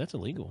 switchblade. That's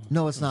illegal.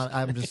 No, it's not.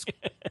 I'm just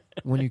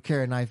when you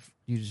carry a knife,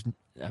 you just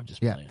I'm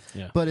just yeah. playing.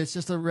 Yeah, But it's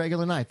just a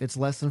regular knife. It's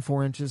less than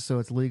 4 inches, so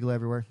it's legal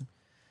everywhere.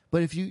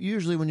 But if you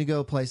usually when you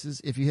go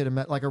places, if you hit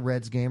like a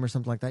Reds game or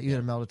something like that, you hit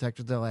a metal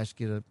detector, they'll ask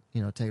you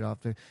to take it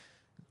off there.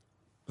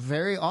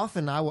 Very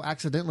often, I will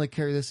accidentally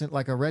carry this in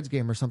like a Reds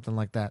game or something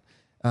like that.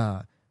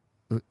 I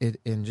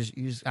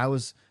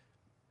was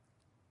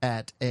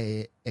at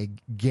a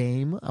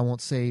game. I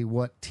won't say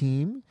what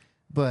team,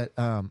 but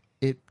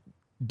it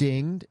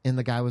dinged, and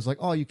the guy was like,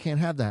 "Oh, you can't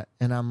have that,"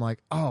 and I'm like,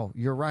 "Oh,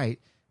 you're right.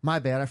 My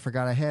bad. I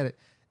forgot I had it."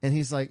 And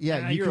he's like,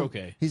 "Yeah, you're can,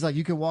 okay." He's like,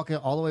 "You can walk it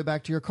all the way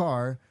back to your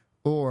car,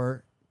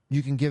 or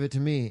you can give it to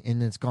me,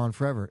 and it's gone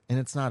forever." And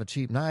it's not a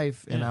cheap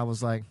knife. And I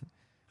was like,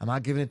 "I'm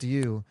not giving it to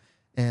you."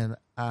 And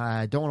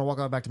I don't want to walk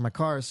all the way back to my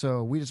car,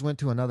 so we just went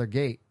to another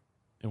gate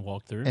and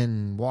walk through.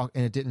 and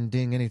it didn't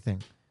ding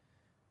anything.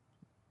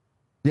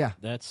 Yeah,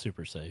 That's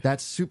super safe.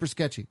 that's super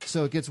sketchy.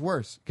 So it gets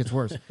worse.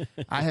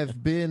 I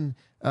have been.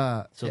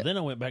 So then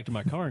I went back to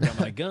my car and got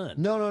my gun.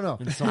 No.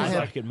 And so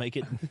I could make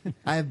it.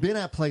 I have been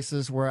at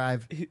places where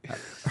I've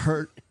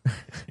hurt.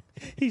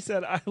 He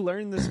said, "I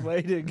learned this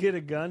way to get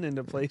a gun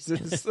into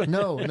places."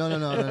 No. It's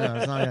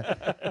not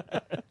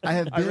it. I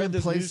have I been read in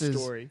this news places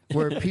story.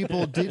 where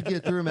people did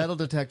get through metal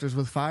detectors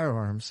with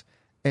firearms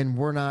and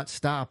were not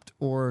stopped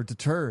or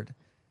deterred.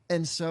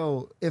 And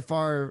so, if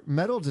our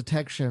metal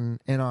detection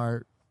and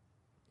our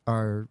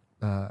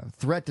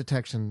threat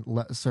detection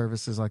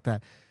services like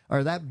that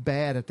are that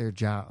bad at their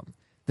job,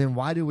 then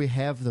why do we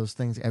have those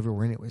things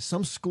everywhere anyway?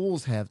 Some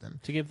schools have them.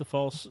 To give the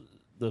false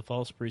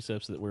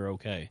precepts that we're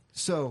okay.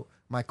 So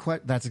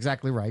that's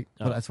exactly right.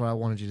 But that's what I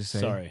wanted you to say.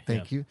 Sorry,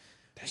 Thank you.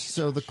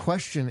 So the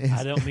question is,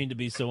 I don't mean to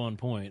be so on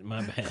point.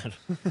 My bad.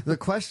 the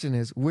question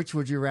is, which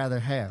would you rather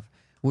have?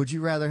 Would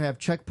you rather have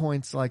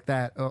checkpoints like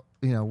that?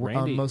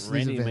 On most of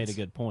these Randy events? made a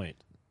good point,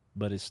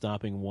 but is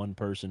stopping one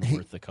person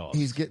worth the cost?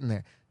 He's getting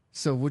there.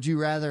 So would you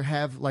rather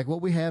have like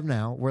what we have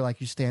now, where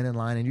like you stand in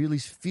line and you at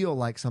least feel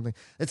like something?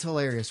 It's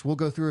hilarious. We'll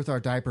go through with our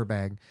diaper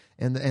bag,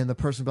 and the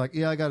person will be like,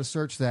 "Yeah, I got to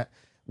search that."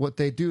 What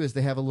they do is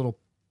they have a little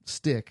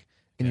stick,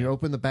 and you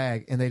open the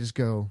bag, and they just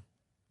go,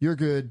 "You're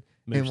good,"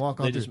 and walk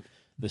on through.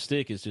 The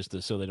stick is just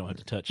so they don't have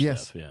to touch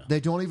Yes, stuff. Yeah,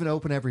 they don't even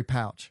open every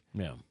pouch,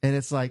 yeah. and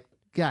it's like,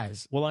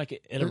 guys, Well, like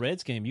at a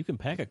Reds game, you can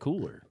pack a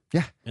cooler.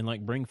 Yeah. and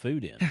like bring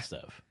food in and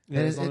stuff. Yeah,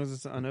 And as long as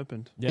it's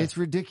unopened. Yeah. it's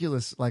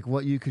ridiculous, like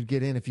what you could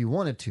get in if you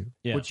wanted to,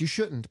 Yeah. which you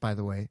shouldn't, by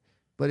the way,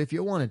 but if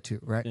you wanted to,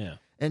 right? Yeah.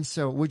 And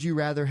so, would you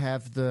rather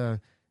have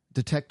the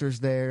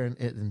detectors there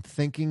and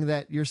thinking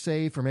that you're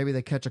safe, or maybe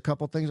they catch a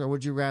couple things, or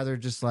would you rather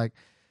just like,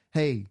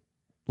 hey,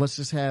 let's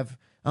just have,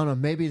 I don't know,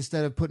 maybe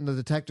instead of putting the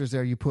detectors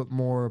there, you put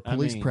more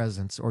police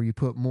presence, or you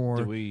put more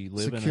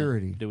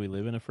security. Do we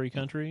live in a free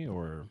country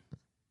or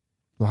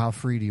Well, how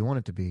free do you want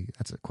it to be?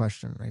 That's a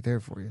question right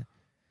there for you.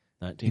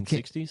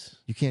 1960s?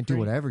 You can't do Free?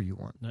 whatever you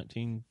want.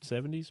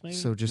 1970s maybe?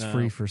 So just No.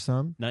 free for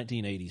some.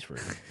 1980s free.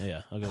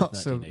 Yeah, I'll go with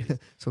So 1980s.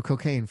 so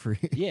cocaine free.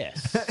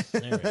 Yes,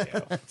 there we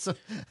go. So,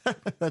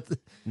 that's,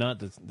 Not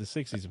the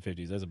 60s and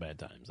 50s. Those are bad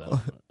times. I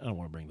don't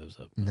want to bring those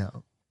up.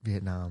 no,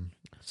 Vietnam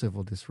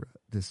civil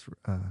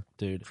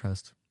Dude,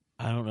 trust.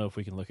 I don't know if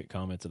we can look at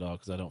comments at all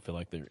because I don't feel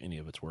like any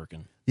of it's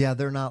working. Yeah,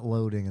 they're not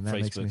loading, and that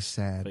makes me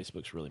sad.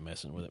 Facebook's really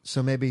messing with it.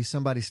 So maybe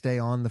somebody stay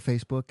on the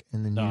Facebook,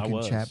 and then No, I you can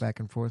was. chat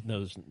back and forth. No,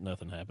 there's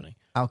nothing happening.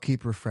 I'll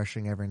keep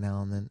refreshing every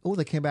now and then. Oh,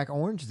 they came back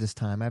orange this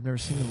time. I've never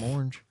seen them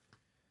orange.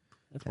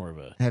 That's more of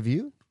a Have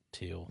you?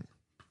 teal,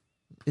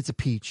 It's a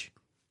peach,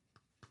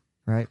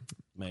 right?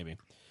 maybe.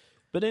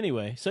 But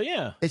anyway, so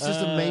yeah. It's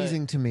just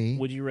amazing to me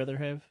Would you rather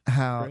have?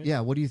 how. Brett? Yeah,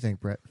 what do you think,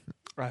 Brett?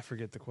 I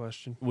forget the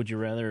question. Would you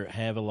rather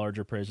have a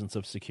larger presence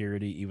of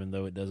security even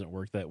though it doesn't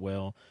work that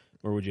well?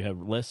 Or would you have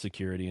less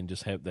security and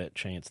just have that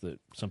chance that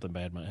something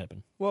bad might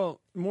happen?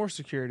 Well, more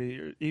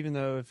security, even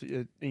though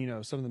if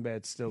something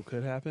bad still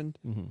could happen.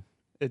 Mm-hmm.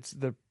 It's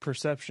the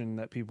perception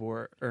that people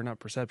are, or not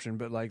perception,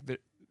 but like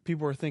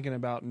people are thinking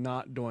about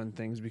not doing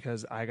things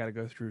because I got to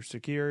go through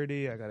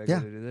security. I got to go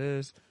do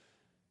this.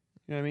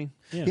 You know what I mean?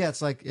 Yeah,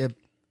 it's like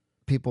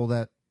people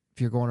that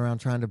if you're going around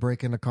trying to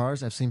break into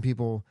cars. I've seen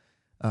people.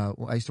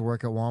 I used to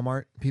work at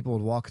Walmart. People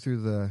would walk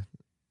through the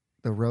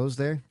rows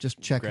there,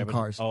 just checking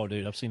cars. Oh,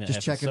 dude, I've seen that.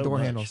 Just happen checking so door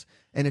much. handles.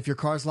 And if your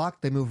car's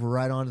locked, they move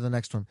right on to the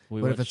next one.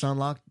 But if it's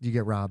unlocked, you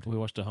get robbed. We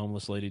watched a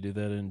homeless lady do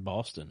that in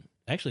Boston.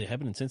 Actually, it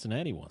happened in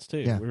Cincinnati once, too.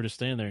 Yeah. We were just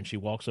standing there, and she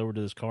walks over to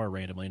this car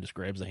randomly and just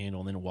grabs the handle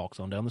and then walks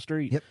on down the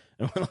street. Yep.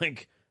 And we're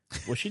like,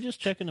 was she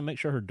just checking to make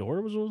sure her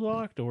door was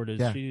locked? Or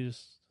did she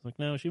just, like,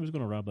 no, she was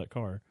going to rob that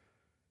car.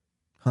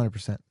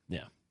 100%.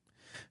 Yeah.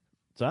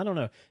 So I don't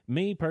know.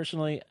 Me,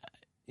 personally,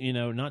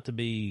 not to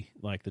be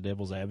like the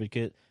devil's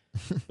advocate,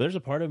 there's a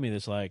part of me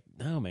that's like,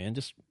 no, man,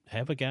 just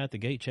have a guy at the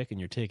gate checking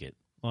your ticket.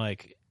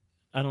 Like,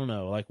 I don't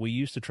know. Like, we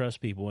used to trust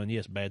people, and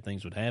yes, bad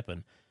things would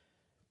happen.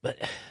 But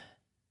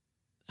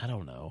I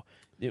don't know.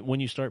 when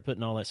you start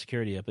putting all that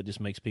security up, it just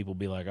makes people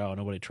be like, oh,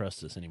 nobody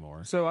trusts us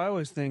anymore. So I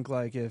always think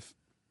like if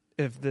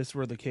this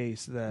were the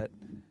case that,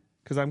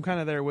 because I'm kind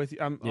of there with you,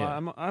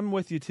 I'm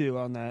with you too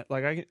on that.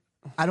 Like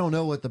I don't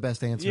know what the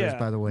best answer is,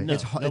 by the way. No,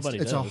 it's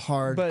a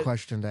hard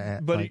question to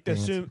ask. But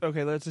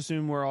let's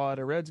assume we're all at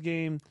a Reds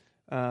game.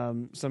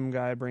 Some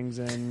guy brings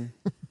in.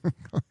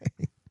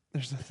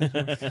 There's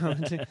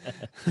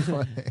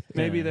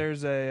maybe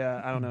there's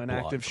a I don't know, an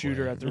active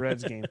shooter at the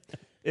Reds game.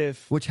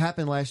 Which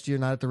happened last year,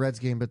 not at the Reds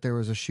game, but there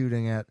was a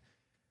shooting at.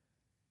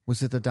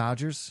 Was it the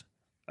Dodgers?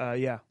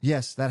 Yeah.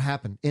 Yes, that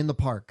happened in the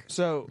park.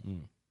 So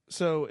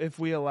if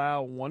we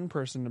allow one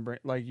person to bring,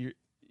 like you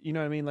know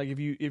what I mean, like if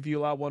you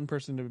allow one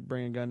person to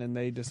bring a gun and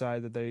they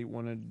decide that they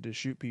wanted to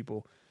shoot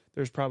people,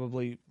 there's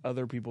probably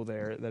other people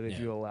there that if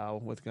you allow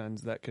with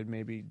guns that could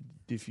maybe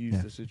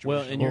diffuse the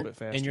situation a little bit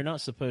faster. And you're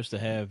not supposed to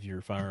have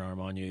your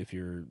firearm on you if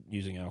you're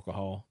using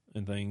alcohol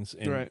and things.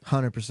 And, right.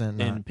 100%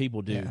 not. And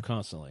people do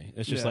constantly.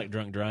 It's just like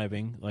drunk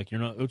driving. Like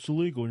it's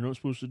illegal. You're not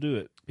supposed to do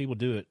it. People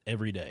do it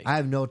every day. I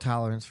have no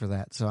tolerance for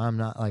that, so I'm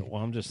not like.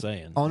 Well, I'm just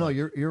saying. Oh no,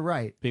 you're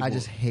right. I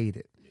just hate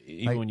it.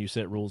 Even when you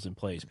set rules in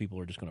place, people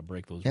are just going to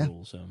break those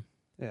rules. So.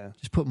 Yeah,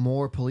 just put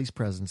more police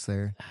presence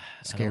there.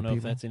 Scare I don't know people.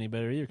 if that's any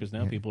better either, because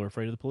now people are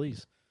afraid of the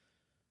police.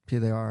 Yeah,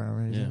 they are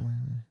already. Yeah.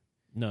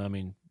 No, I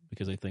mean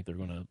because they think they're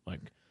going to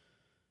like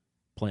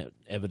plant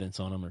evidence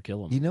on them or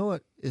kill them. You know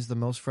what is the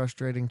most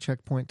frustrating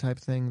checkpoint type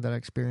thing that I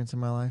experience in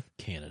my life?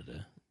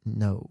 Canada.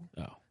 No.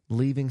 Oh,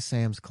 leaving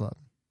Sam's Club.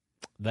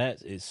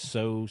 That is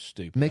so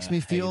stupid. Makes me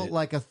feel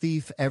like a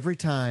thief every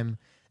time.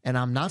 And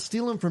I'm not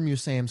stealing from you,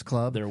 Sam's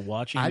Club. They're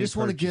watching. I just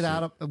want to get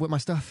out with my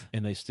stuff.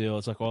 And they still,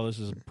 it's like, oh, this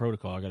is a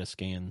protocol. I got to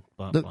scan.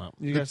 Blah, blah.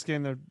 You got to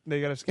scan they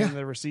got to scan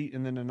the receipt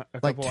and then a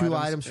couple like two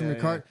items from your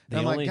cart. And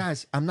I'm like,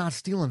 guys, I'm not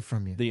stealing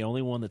from you. The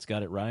only one that's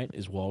got it right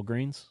is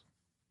Walgreens,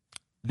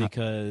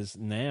 because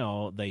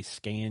now they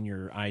scan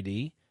your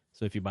ID.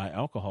 So if you buy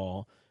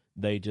alcohol,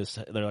 they're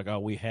like, oh,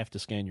 we have to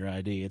scan your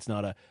ID. It's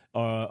not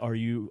are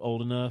you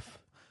old enough?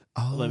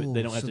 Oh,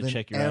 they don't have to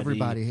check your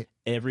ID.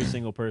 Every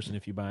single person,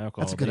 if you buy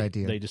alcohol, that's a good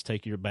idea. They just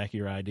take your back of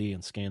your ID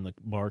and scan the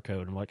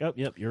barcode. I'm like, oh,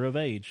 yep, you're of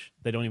age.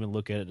 They don't even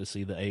look at it to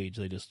see the age.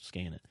 They just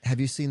scan it. Have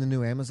you seen the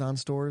new Amazon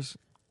stores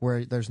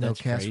where there's no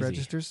cash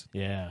registers?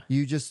 Yeah.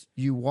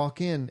 You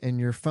walk in and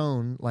your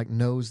phone like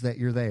knows that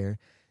you're there.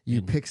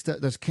 You pick stuff.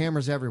 There's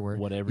cameras everywhere.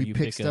 Whatever you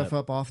pick stuff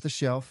up off the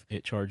shelf.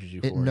 It charges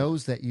you. It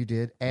knows that you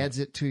did. Adds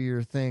it to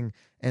your thing,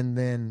 and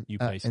then you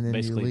pay, and then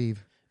you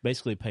leave.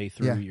 Basically, pay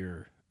through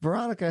your.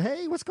 Veronica,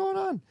 hey, what's going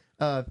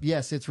on?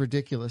 Yes, it's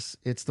ridiculous.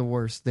 It's the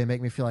worst. They make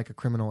me feel like a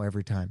criminal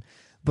every time.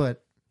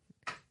 But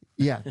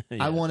yeah,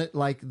 I want it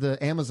like the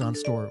Amazon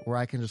store where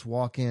I can just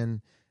walk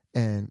in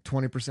and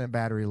 20%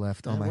 battery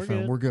left on my phone.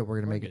 Good. We're good. We're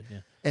going to make it.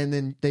 Yeah. And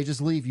then they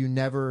just leave.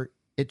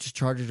 It just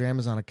charges your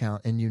Amazon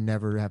account and you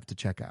never have to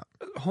check out.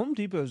 Home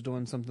Depot's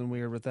doing something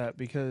weird with that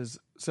because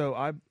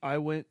I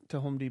went to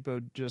Home Depot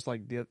just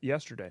like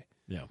yesterday.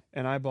 Yeah.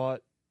 And I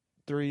bought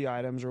 3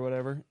 items or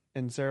whatever.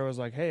 And Sarah was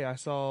like, hey, I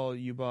saw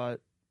you bought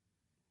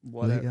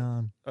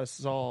a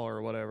saw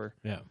or whatever.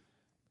 Yeah.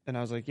 And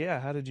I was like, yeah,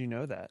 how did you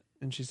know that?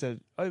 And she said,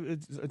 oh,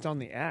 it's on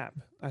the app.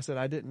 I said,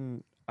 I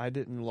didn't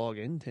log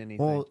into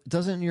anything. Well,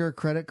 doesn't your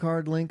credit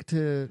card link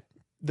to...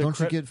 Don't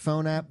you get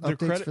phone app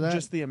updates for that?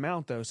 Just the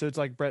amount, though. So it's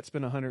like Brett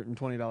spent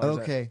 $120.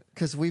 Okay,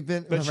 because we've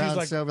been around,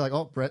 like, so we're like,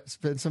 oh, Brett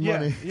spent some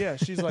money. Yeah,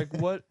 she's like,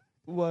 what...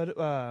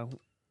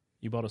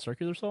 You bought a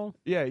circular saw?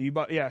 Yeah, you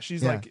bought. Yeah,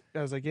 she's like,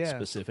 I was like, yeah,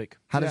 specific.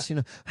 How does she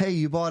know? Hey,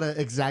 you bought an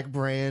exact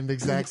brand,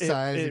 exact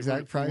size,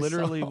 exact price.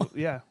 Literally, saw.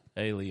 Yeah.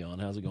 Hey, Leon,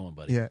 how's it going,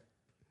 buddy? Yeah,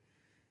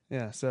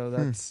 yeah. So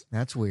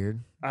that's weird.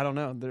 I don't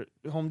know.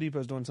 Home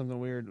Depot's doing something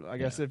weird. I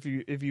guess if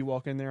you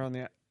walk in there on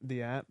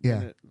the app,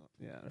 yeah,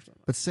 or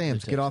something. But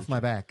Sam's, get off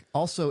my back.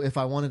 Also, if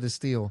I wanted to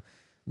steal,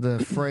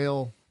 the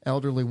frail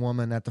elderly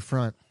woman at the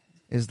front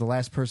is the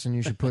last person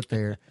you should put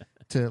there.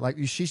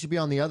 She should be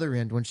on the other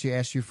end when she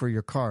asks you for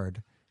your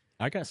card.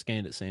 I got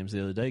scanned at Sam's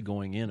the other day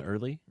going in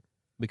early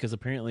because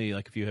apparently,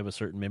 like, if you have a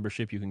certain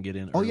membership, you can get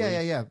in early. Oh,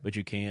 yeah. But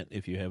you can't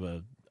if you have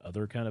a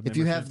other kind of membership. If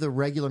you have the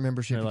regular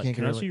membership, you can't get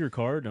Can I see your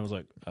card? And I was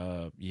like,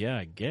 yeah,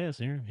 I guess.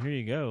 Here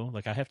you go.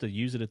 Like, I have to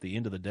use it at the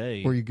end of the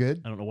day. Were you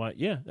good? I don't know why.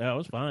 Yeah, I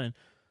was fine.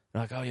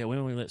 They're like, oh, yeah, we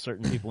only let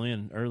certain people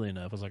in early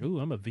enough. I was like,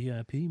 ooh, I'm a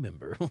VIP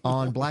member.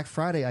 On Black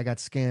Friday, I got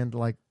scanned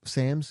like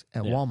Sam's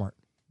at Walmart.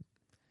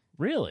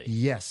 Really?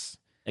 Yes.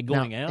 And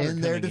going out.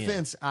 In their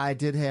defense, I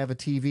did have a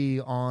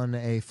TV on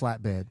a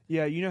flatbed.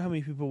 Yeah, you know how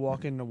many people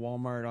walk into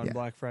Walmart on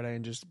Black Friday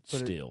and just put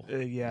steal?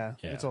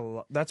 It's a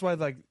lot. That's why,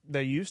 like,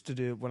 they used to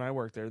do when I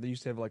worked there. They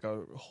used to have like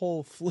a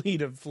whole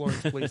fleet of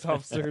Florence police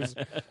officers,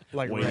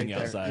 like waiting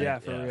right outside. There. Yeah,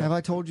 for real. Have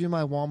I told you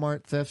my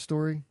Walmart theft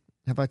story?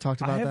 Have I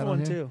talked about that? I have one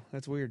here? too.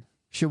 That's weird.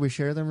 Should we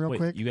share them real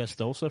quick? You guys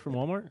stole stuff from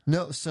Walmart?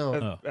 No,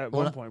 so at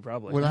one point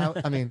probably. When I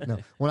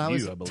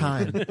was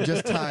time.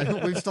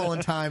 We've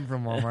stolen time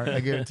from Walmart. I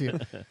guarantee you.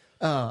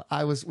 We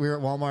were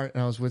at Walmart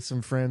and I was with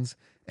some friends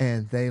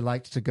and they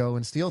liked to go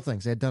and steal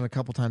things. They had done it a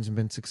couple times and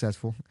been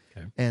successful,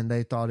 and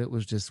they thought it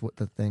was just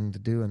the thing to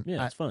do. And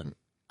it's fun.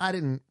 I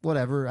didn't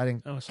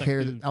it's like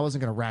care. dude- I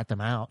wasn't going to rat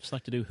them out. Just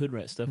like to do hood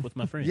rat stuff with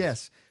my friends.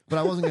 Yes, but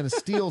I wasn't going to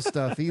steal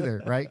stuff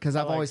either, right? Because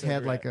I've like always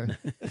had hood like a,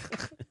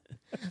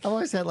 I've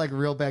always had like a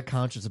real bad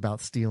conscience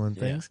about stealing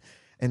things,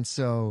 and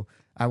so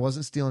I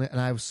wasn't stealing it. And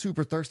I was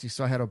super thirsty,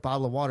 so I had a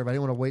bottle of water, but I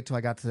didn't want to wait till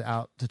I got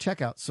to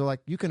checkout. So like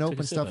you can open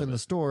sip stuff of in the it.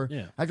 store.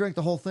 Yeah. I drank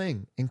the whole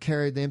thing and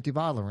carried the empty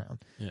bottle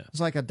around. Yeah. It was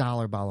like $1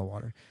 bottle of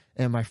water.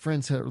 And my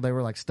friends, they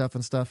were like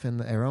stuffing stuff in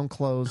their own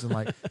clothes and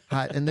like,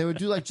 and they would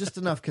do like just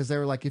enough because they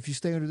were like, if you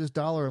stay under this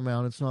dollar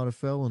amount, it's not a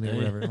felony or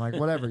whatever. I'm like,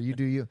 whatever, you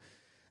do you.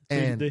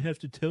 And they have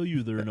to tell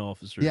you they're an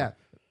officer. yeah,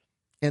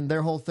 and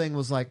their whole thing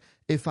was like,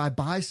 if I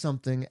buy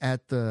something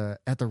at the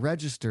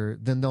register,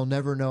 then they'll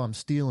never know I'm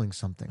stealing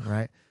something,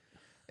 right?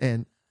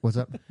 And what's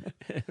up?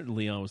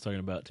 Leon was talking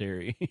about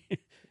Terry.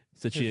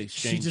 Said she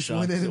exchanged just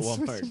shots went in at and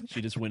Walmart.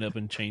 She just went up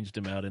and changed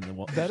them out in the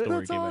store. That's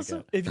And came awesome.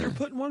 back out. If you're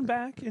putting one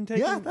back and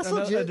taking that's a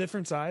legit.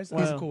 different size,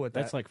 Well, he's cool with that.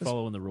 That's like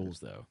following the rules,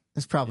 though.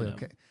 It's probably You know.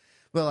 okay.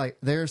 But like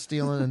they're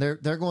stealing and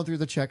they're going through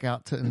the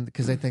checkout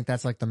because they think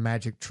that's like the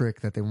magic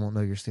trick that they won't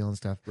know you're stealing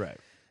stuff. Right.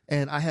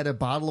 And I had a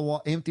bottle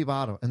of empty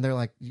bottle, and they're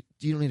like,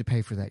 "You don't need to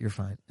pay for that. You're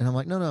fine." And I'm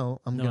like, "No,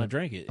 I gonna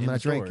drank it. I'm gonna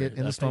drink it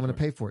in the store. I'm gonna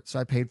pay for it." So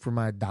I paid for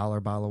my $1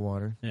 bottle of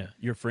water. Yeah.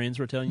 Your friends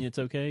were telling you it's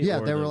okay? Yeah,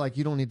 Or they were like,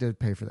 "You don't need to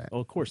pay for that." oh,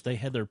 of course. They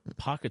had their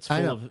pockets I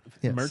full know. of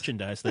Yes.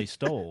 merchandise they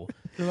stole.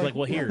 Like,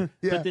 well, here,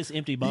 Yeah. put this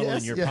empty bottle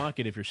Yes, in your yeah.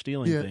 pocket if you're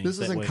stealing Yeah, things. this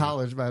was That in way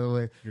college, by the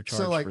way. You're So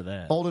charged like for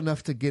that. old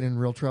enough to get in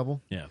real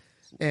trouble. Yeah.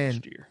 And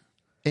Next year.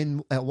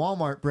 at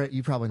Walmart, Brett,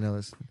 you probably know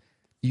this.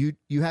 You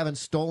haven't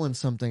stolen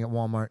something at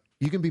Walmart.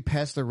 You can be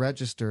past the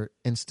register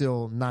and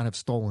still not have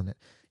stolen it.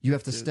 You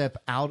have to step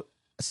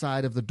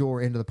outside of the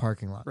door into the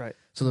parking lot. Right.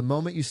 So the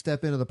moment you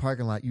step into the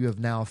parking lot, you have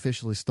now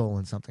officially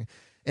stolen something.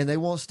 And they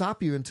won't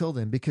stop you until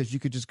then because you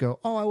could just go,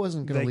 "Oh, I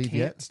wasn't going They to leave can't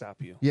yet."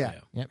 stop you. Yeah. Yeah.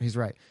 Yep, he's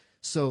right.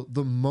 So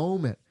the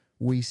moment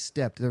we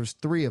stepped, there was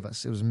 3 of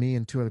us. It was me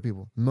and 2 other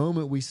people. The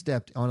moment we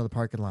stepped onto the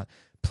parking lot,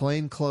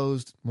 plain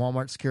closed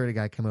Walmart security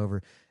guy came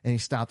over and he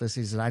stopped us.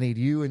 He said, "I need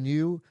you and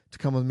you to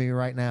come with me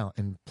right now,"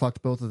 and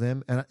plucked both of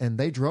them. And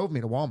they drove me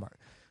to Walmart.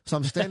 So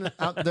I'm standing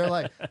out there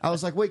like, I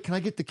was like, "Wait, can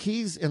I get the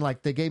keys?" And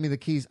like, they gave me the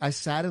keys. I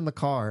sat in the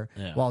car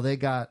Yeah. while they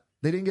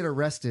didn't get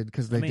arrested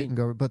because they didn't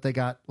go, but they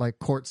got like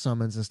court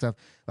summons and stuff.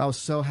 I was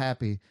so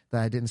happy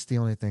that I didn't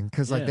steal anything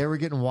because like Yeah. they were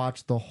getting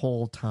watched the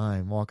whole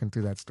time walking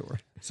through that store.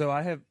 So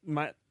I have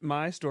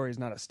my story is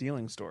not a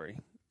stealing story.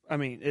 I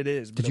mean, it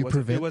is. But Did you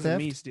prevent it wasn't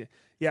theft? me stealing.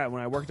 Yeah,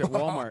 when I worked at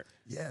Walmart.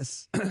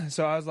 Yes.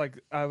 So I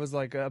was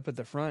like up at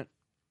the front,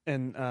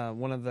 and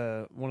one of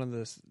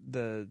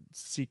the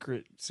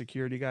secret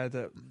security guy,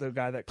 the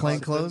guy that Plain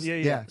caught- clothes? yeah,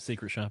 Yeah.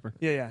 Secret shopper.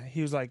 yeah.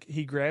 He was like,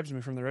 he grabs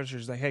me from the register.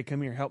 He's like, "Hey,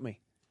 come here, help me."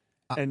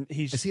 And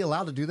Is he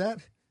allowed to do that?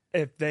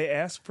 if they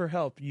ask for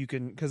help, you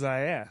can. Because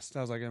I asked,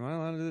 I was like, "Am I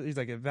allowed to do this?" He's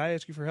like, "If I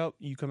ask you for help,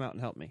 you come out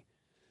and help me."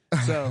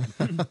 So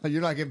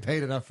You're not getting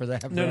paid enough for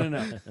that. Bro.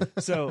 no.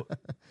 So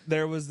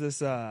there was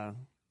this.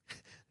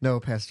 No,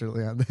 Pastor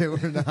Leon, they were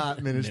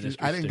not ministry. Ministry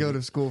I didn't go student.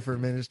 to school for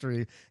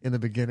ministry in the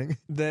beginning.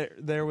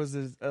 There was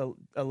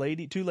a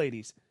lady, 2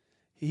 ladies.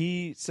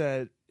 He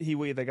said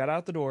they got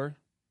out the door,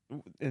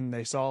 and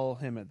they saw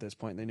him at this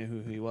point. They knew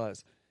who he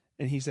was,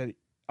 and he said,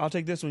 "I'll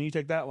take this one, you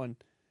take that one."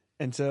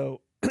 And so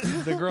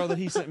the girl that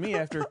he sent me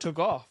after took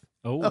off,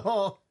 Oh,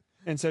 Oh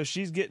and so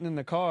she's getting in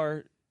the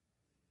car,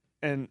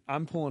 and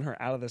I'm pulling her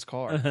out of this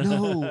car.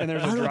 no! And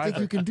there's a I don't think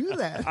driver. you can do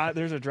that.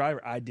 There's a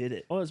driver. I did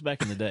it. well, it's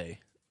back in the day.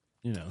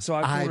 You know. So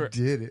I I pulled her.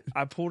 did it.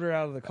 I pulled her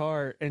out of the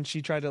car, and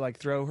she tried to like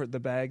throw the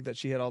bag that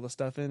she had all the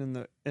stuff in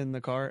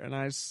the car, and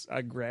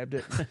I grabbed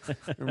it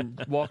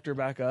and walked her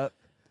back up.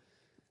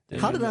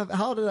 How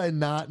did I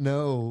not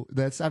know?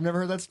 I've never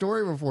heard that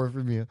story before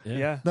from you.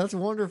 Yeah. That's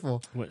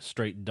wonderful, Went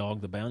straight dog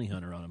the bounty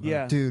hunter on him. huh?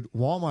 Yeah. dude.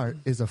 Walmart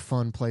is a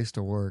fun place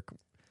to work.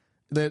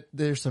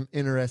 There's some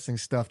interesting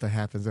stuff that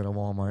happens at a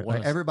Walmart. Well,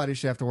 Like everybody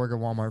should have to work at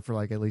Walmart for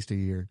like at least a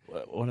year.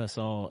 What I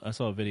saw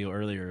a video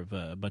earlier of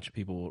a bunch of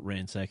people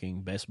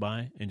ransacking Best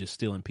Buy and just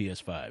stealing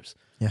PS5s.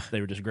 Yeah.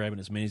 They were just grabbing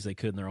as many as they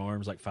could in their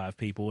arms, like 5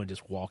 people, and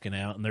just walking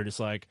out. And they're just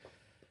like,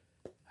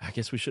 I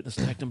guess we shouldn't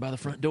have stacked them by the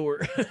front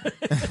door.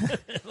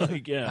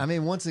 Like, yeah. I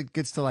mean, once it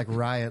gets to like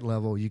riot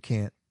level, you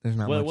can't. There's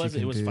not well, much you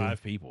can it was do.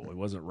 5 people. It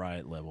wasn't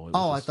riot level. It was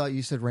Oh, I just- thought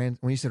you said when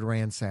you said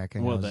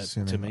ransacking. Well, I was that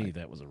assuming, to me like,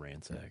 that was a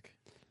ransack.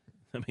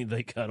 I mean,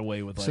 they got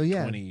away with like So,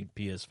 yeah. 20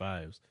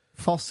 PS5s.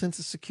 false sense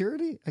of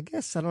security. I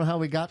guess I don't know how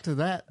we got to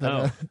that. But,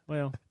 Oh,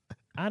 well,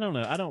 I don't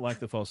know. I don't like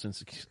the false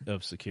sense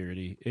of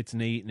security. It's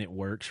neat and it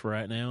works for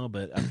right now,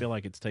 but I feel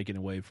like it's taken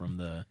away from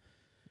the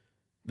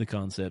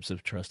concepts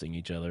of trusting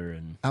each other.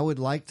 And I would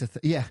like to.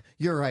 Yeah,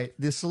 you're right.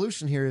 The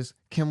solution here is: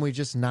 can we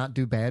just not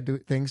do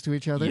bad things to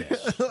each other?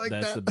 yes, Like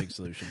that's that. the big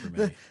solution for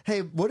me. Hey,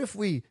 what if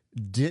we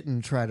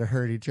didn't try to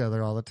hurt each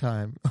other all the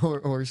time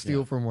or steal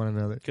Yeah. from one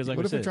another? 'Cause like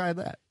what we if we said, tried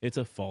that? It's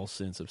a false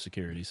sense of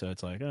security. So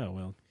it's like, oh,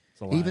 well, it's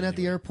a lie Even at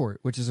the anyway. airport,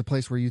 which is a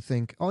place where you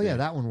think, oh, yeah, Yeah.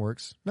 that one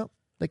works. Nope.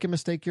 They can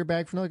mistake your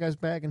bag for another guy's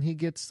bag, and he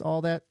gets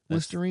all that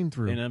Listerine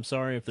through. And I'm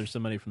sorry if there's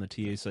somebody from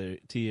the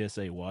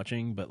TSA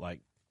watching, but like,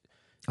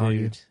 Are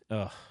you? dude,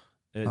 ugh,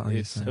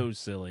 It's so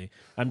silly.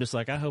 I'm just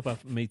like, I hope I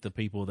meet the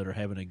people that are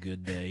having a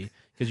good day,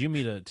 because you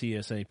meet a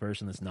TSA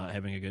person that's not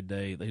having a good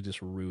day, they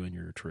just ruin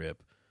your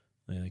trip.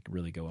 They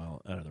really go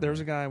out of There was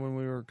way. a guy when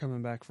we were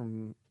coming back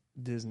from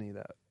Disney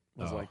that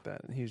was like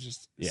that, and he was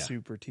just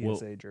super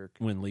TSA jerk.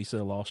 When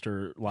Lisa lost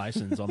her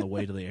license on the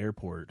way to the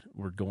airport,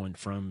 we're going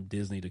from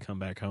Disney to come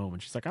back home,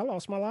 and she's like, I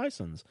lost my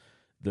license.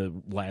 The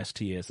last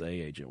TSA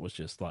agent was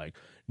just like,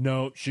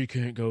 no, she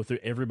can't go through.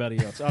 Everybody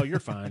else, oh, you're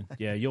fine.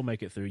 Yeah, you'll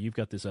make it through. You've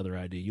got this other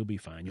ID. You'll be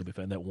fine. You'll be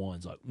fine. That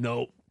one's like,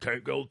 nope,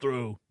 can't go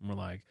through. And we're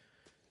like,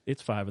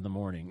 it's 5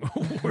 a.m.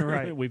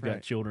 Right, We've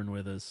got children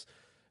with us.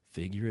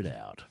 Figure it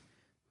out.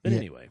 But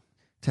anyway.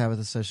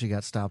 Tabitha says she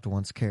got stopped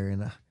once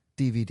carrying a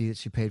DVD that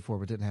she paid for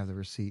but didn't have the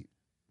receipt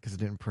because it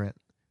didn't print,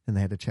 and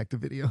they had to check the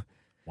video.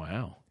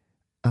 Wow.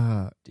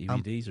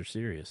 DVDs are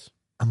serious.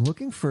 I'm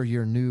looking for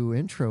your new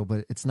intro,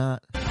 but it's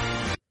not.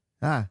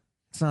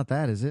 It's not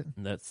that, is it?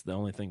 That's the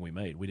only thing we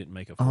made. We didn't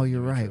make a full Oh,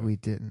 you're right. intro. We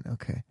didn't.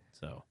 Okay.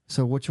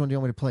 So which one do you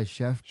want me to play?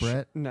 Chef,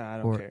 Brett? No, I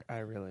don't care. I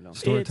really don't.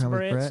 Story it's time with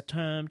Brett's Brett?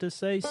 time to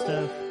say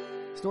stuff.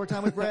 Story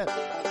time with Brett.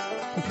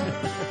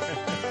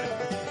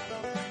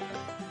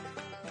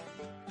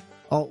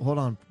 Oh, hold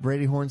on.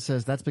 Brady Horn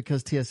says that's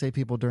because TSA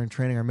people during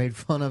training are made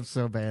fun of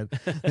so bad.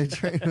 They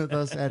trained with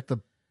us at the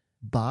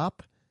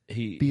BOP.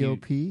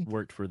 BOP? He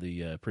worked for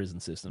the prison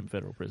system,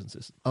 federal prison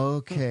system.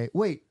 Okay.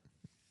 Wait.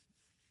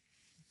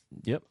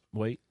 Yep.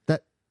 Waiting.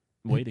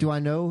 Do I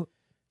know?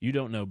 You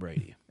don't know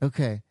Brady.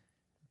 Okay.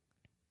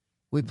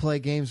 We play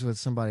games with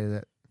somebody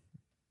that.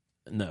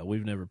 No,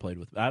 we've never played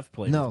with. I've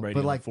played with Brady.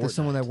 But like there's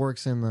someone that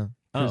works in the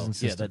prison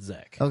system. Yeah, that's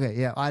Zach. Okay,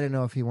 yeah. I didn't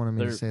know if he wanted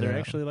me to say that. They're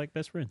actually like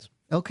best friends.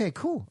 Okay,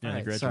 cool. Yeah, All they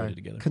right, graduated sorry.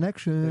 together.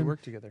 Connection. They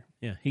work together.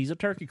 Yeah, he's a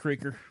turkey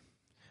creeker.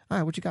 All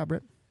right, what you got,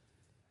 Brett?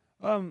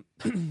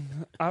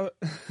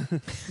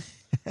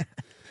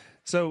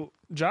 So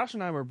Josh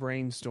and I were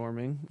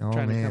brainstorming,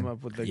 trying to come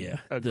up with a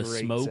the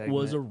great smoke segment.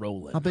 was a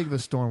rolling. How big of a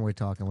storm were we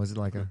talking? Was it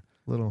like a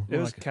little? It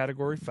was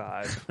Category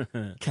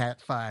 5.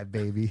 Cat 5,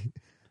 baby.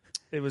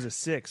 It was a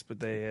 6, but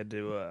they had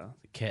to.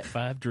 Cat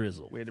 5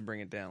 drizzle. We had to bring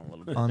it down a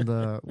little bit. On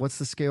the what's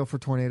the scale for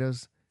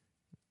tornadoes?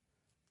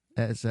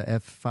 It's a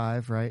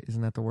F5, right?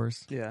 Isn't that the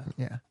worst? Yeah.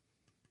 Yeah.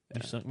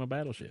 You sunk my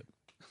battleship.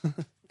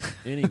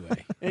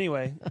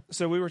 Anyway,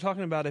 so we were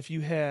talking about if you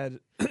had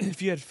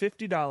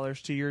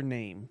 $50 to your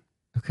name.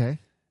 Okay.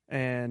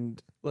 And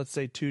let's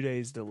say 2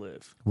 days to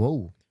live.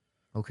 Whoa.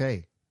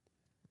 Okay.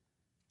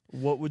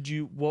 What would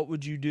you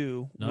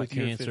do not with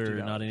cancer,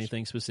 your $50? not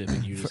anything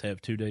specific. You just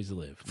have 2 days to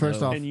live.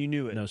 First off, and you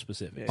knew it. No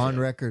specifics. On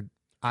record,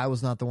 I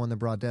was not the one that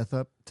brought death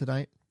up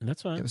tonight. And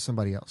that's fine. It was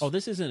somebody else. Oh,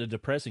 this isn't a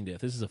depressing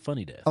death. This is a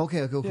funny death.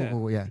 Okay,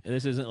 cool. Yeah.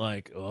 This isn't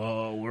like,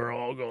 oh, we're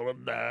all gonna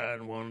die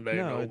and one day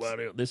No,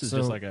 nobody. This is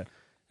just like a,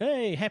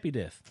 hey, happy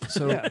death.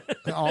 So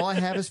all I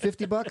have is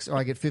 $50, or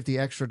I get $50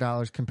 extra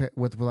compared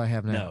with what I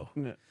have now.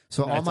 No.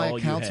 So all That's my all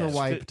you accounts are have.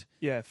 wiped.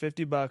 Yeah,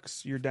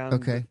 $50. You're down.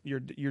 Okay. You're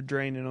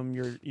draining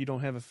them. You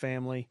don't have a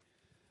family.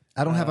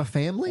 I don't have a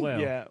family.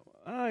 Well, Yeah.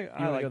 I You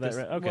wanna like go this.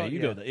 that route? Okay, Well, you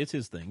yeah. go that. It's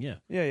his thing. Yeah.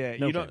 Yeah.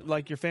 No You don't family.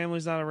 like your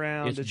family's not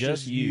around. It's It's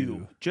just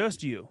you.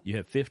 Just you. You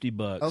have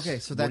 $50. Okay,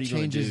 so What that are you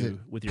gonna changes do it.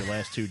 with your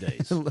last 2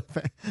 days.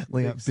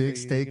 Big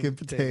steak and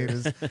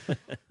potatoes.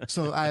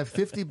 So I have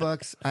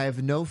 $50. I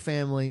have no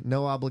family,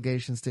 no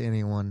obligations to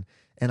anyone,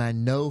 and I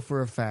know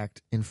for a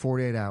fact in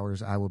 48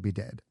 hours I will be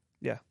dead.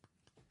 Yeah.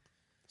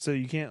 So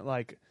you can't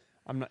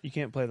you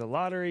can't play the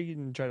lottery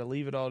and try to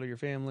leave it all to your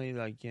family.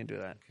 Like, you can't do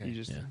that. Okay. You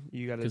just Yeah.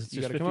 you 'Cause it's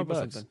gotta just come up with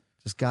 $50. something.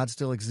 Does God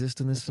still exist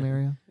in this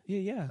scenario?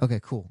 Yeah. Okay,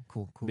 cool.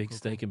 Big cool.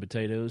 steak and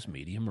potatoes,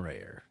 medium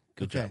rare.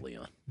 Good Okay. job,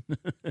 Leon.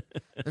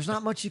 There's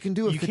not much you can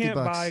do with You $50. can't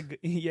buy.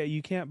 Yeah,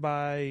 you can't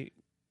buy.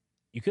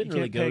 You couldn't You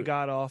really can't pay go.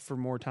 God off for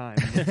more time.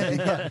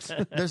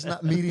 There's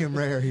not medium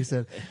rare. He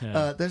said.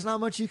 There's not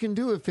much you can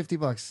do with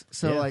 $50.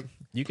 So Yeah. like,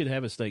 You could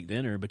have a steak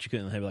dinner, but you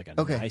couldn't have like a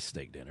Okay. nice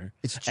steak dinner.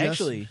 it's just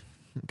Actually,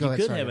 Go you ahead,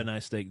 could sorry. have a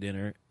nice steak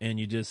dinner and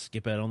you just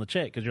skip out on the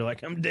check because you're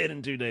like, I'm dead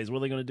in 2 days. What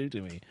are they going to do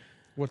to me?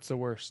 What's the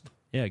worst?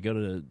 Yeah, go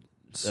to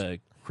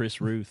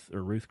Chris Ruth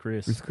or Ruth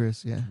Chris. with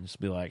Chris. Yeah. And just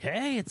be like,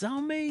 hey, it's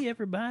on me,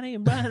 everybody.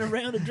 I'm buying a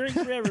round of drinks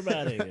for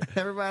everybody.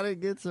 Everybody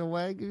gets a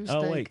Wagyu steak.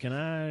 Oh, wait, can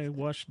I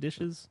wash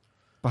dishes?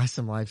 Buy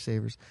some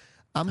lifesavers.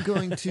 I'm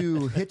going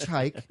to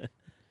hitchhike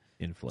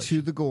Inflation.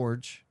 to the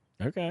gorge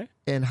Okay.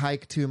 and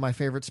hike to my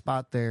favorite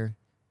spot there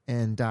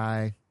and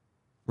die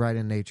right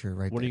in nature.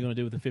 Right. What are there. you going to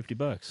do with the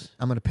 $50?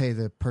 I'm going to pay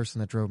the person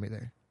that drove me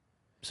there.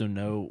 So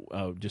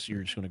you're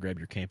just going to grab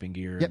your camping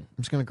gear. Yep. I'm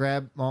just going to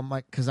grab all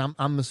my because I'm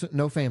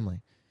no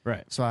family,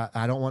 Right. so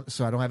I don't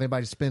have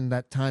anybody to spend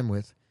that time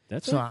with.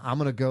 That's So a I'm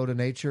going to go to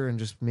nature and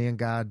just me and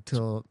God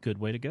till good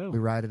way to go. we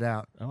ride it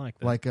out. I like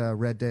that. Like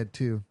Red Dead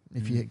 2,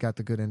 if you got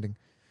the good ending.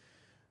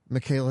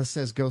 Michaela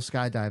says go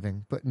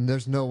skydiving, but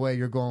there's no way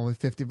you're going with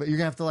 50. But you're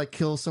gonna have to like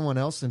kill someone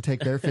else and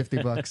take their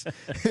 $50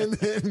 and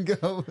then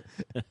go.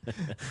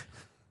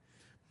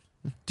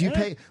 Do you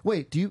pay?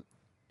 Wait, do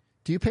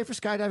you pay for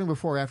skydiving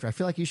before or after? I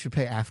feel like you should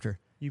pay after.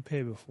 You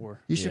pay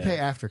before. You should Yeah, pay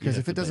after, you because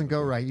have if to it pay doesn't go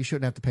before. right, you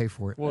shouldn't have to pay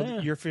for it. Well,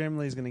 Yeah. your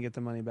family is going to get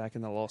the money back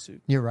in the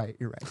lawsuit. You're right.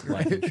 You're right. You're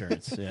Life right.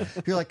 insurance. Yeah.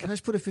 You're like, can I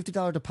just put a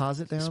 $50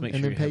 deposit Just down make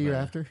and sure then pay have you a-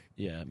 after?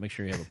 Yeah. Make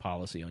sure you have a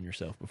policy on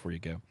yourself before you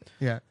go.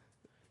 Yeah.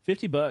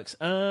 $50.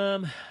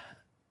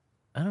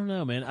 I don't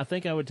know, man. I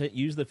think I would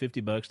use the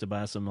 $50 to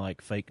buy some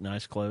like fake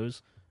nice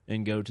clothes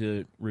and go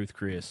to Ruth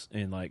Chris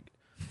and like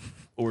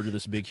order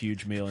this big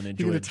huge meal and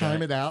enjoy You're it. gonna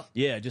time it out.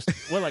 Yeah, just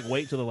like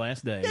wait till the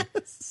last day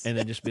and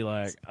then just be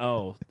like,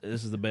 oh,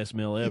 this is the best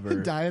meal ever.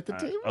 Die at the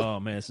table. Oh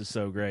man, this is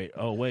so great.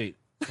 Oh wait,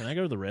 can I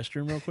go to the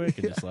restroom real quick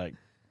and just like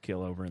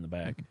kill over in the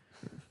back?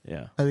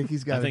 Yeah, I think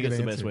he's got. I think a good it's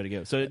the answer. best way to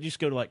go. So just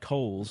go to like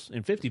Kohl's,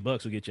 and $50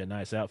 will get you a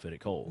nice outfit at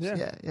Kohl's.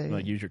 Yeah. Yeah.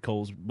 Like use your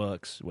Kohl's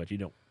bucks. What you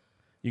don't,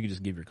 you can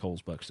just give your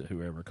Kohl's bucks to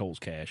whoever. Kohl's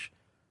cash.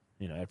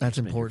 You know, after That's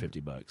you spend important.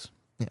 your $50.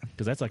 Yeah.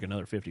 Because that's like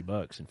another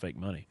 $50 in fake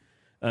money.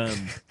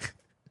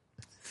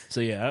 So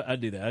yeah,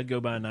 I'd do that. I'd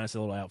go buy a nice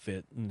little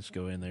outfit and just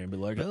go in there and be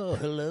like, "Oh,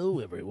 hello,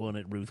 everyone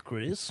at Ruth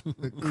Chris."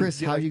 Chris,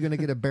 how are you going to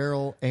get a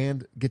barrel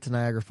and get to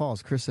Niagara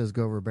Falls? Chris says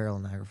go over a barrel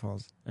in Niagara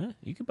Falls.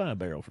 You could buy a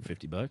barrel for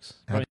 $50.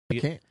 I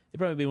can't. It'd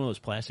probably be one of those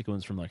plastic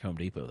ones from like Home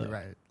Depot, though.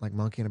 Right, like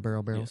monkey in a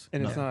barrel barrels.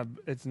 And No.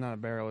 it's not a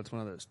barrel. It's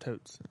one of those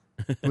totes.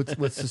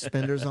 with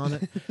suspenders on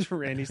it.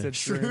 Randy said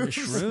shrooms.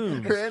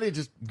 Shrooms. Randy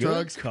just Good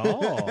drugs.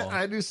 call.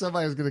 I knew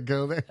somebody was going to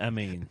go there. I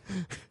mean,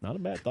 not a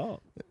bad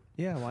thought.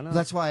 Yeah, why not?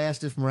 That's why I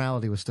asked if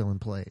morality was still in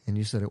play, and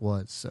you said it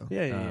was. So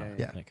yeah.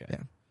 yeah, Okay. yeah.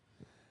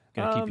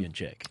 Gotta keep you in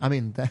check. I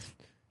mean that.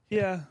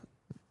 Yeah,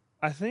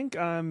 I think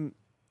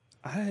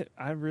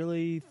I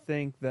really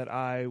think that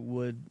I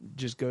would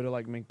just go to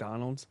like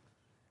McDonald's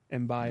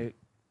and buy,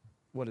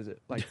 what is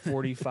it, like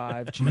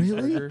 45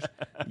 Really? cheeseburgers?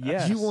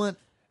 Yes. You want?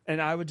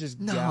 And I would just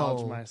No.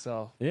 gouge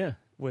myself Yeah.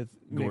 with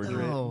Gorge.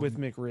 No. with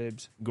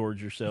McRibs.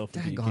 Gorge yourself.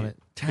 if you Daggone can. it!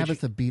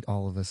 Tabitha beat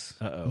all of us.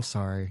 Uh-oh. I'm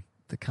sorry.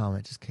 The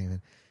comment just came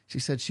in. She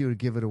said she would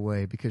give it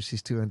away because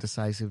she's too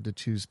indecisive to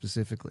choose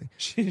specifically.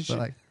 She But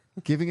like,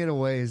 giving it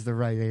away is the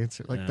right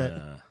answer. Like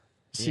that.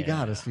 She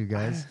got yeah. us, you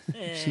guys.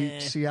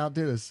 She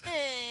outdid us.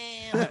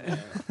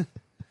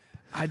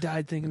 I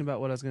died thinking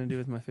about what I was going to do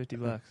with my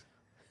 $50.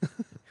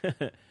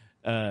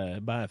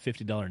 Buy a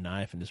 $50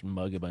 knife and just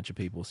mug a bunch of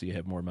people so you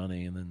have more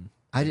money, and then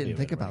I give didn't it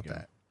think away about to go.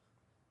 that.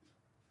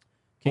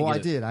 Can't Well, I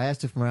get it- did. I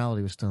asked if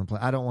morality was still in play.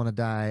 I don't want to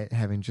die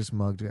having just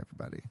mugged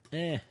everybody.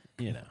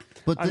 You know.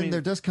 But I then mean-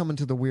 there does come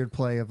into the weird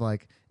play of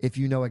like, if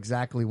you know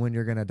exactly when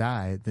you're going to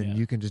die, then Yeah.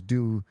 you can just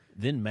do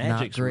Then not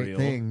magic's great real.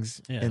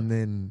 things, Yeah. and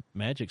then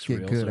Magic's get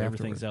real, good so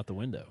everything's afterward. out the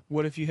window.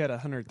 What if you had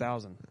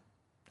 100,000?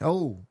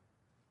 oh,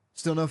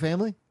 still no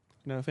family.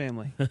 No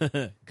family.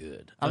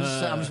 Good. I'm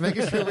just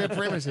making sure we have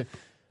parameters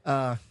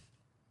here.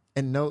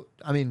 And no,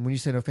 I mean when you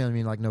say no family, I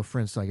mean like no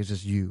friends. So like it's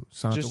just you.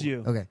 So I don't have Just to-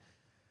 you. Okay.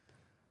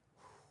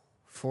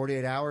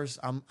 48 hours.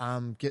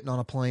 I'm getting on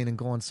a plane and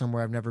going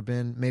somewhere I've never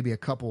been. Maybe a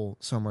couple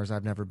somewheres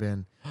I've never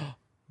been.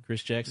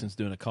 Chris Jackson's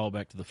doing a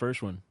callback to the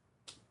first one.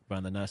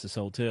 Find the nicest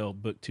hotel,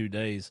 book 2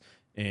 days,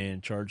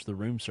 and charge the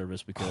room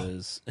service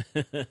because,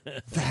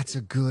 That's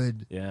a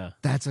good. yeah,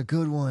 That's a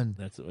good one.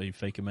 that's the way you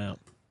fake him out.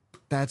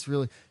 That's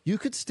really. You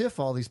could stiff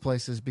all these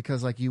places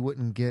because like you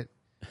wouldn't get.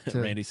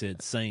 To, Randy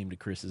said same to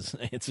Chris's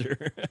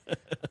answer.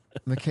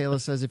 Michaela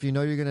says if you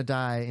know you're going to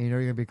die and you know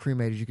you're going to be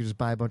cremated, you could just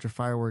buy a bunch of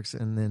fireworks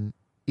and then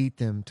eat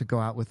them to go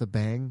out with a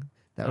bang.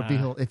 That would be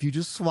if you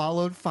just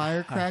swallowed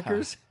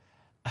firecrackers.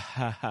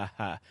 Ha ha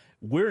ha.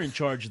 We're in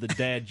charge of the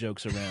dad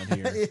jokes around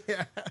here.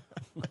 Yeah,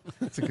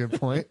 that's a good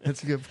point.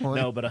 That's a good point.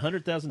 No, but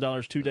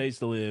 $100,000, 2 days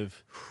to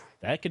live,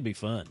 that could be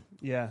fun.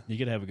 Yeah. You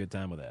could have a good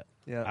time with that.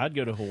 Yeah. I'd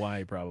go to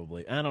Hawaii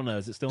probably. I don't know.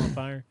 Is it still on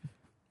fire?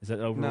 Is that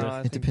over No, with? I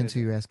It think depends that-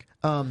 who you ask.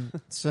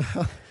 So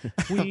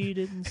We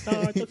didn't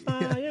start the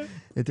fire.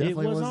 it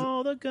definitely was wasn't.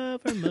 all the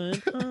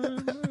government.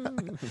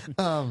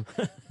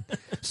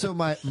 So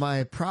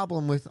my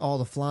problem with all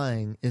the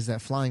flying is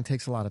that flying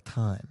takes a lot of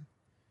time,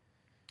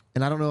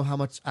 and I don't know how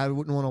much. I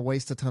wouldn't want to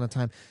waste a ton of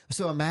time.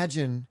 So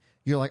imagine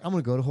you're like, I'm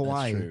going to go to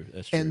Hawaii, true.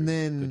 That's true. and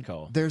then Good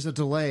call. there's a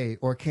delay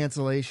or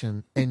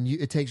cancellation, and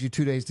it takes you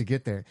 2 days to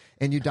get there,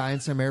 and you die in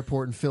some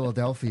airport in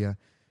Philadelphia,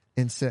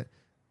 and sit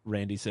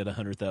Randy said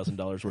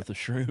 $100,000 worth of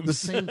shrooms. the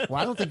same.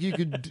 Well, I don't think you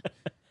could.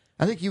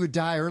 I think you would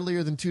die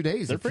earlier than 2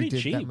 days. They're if you pretty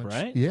did that cheap, much.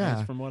 right? Yeah.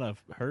 That's from what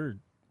I've heard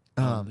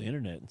on the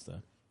internet and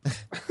stuff.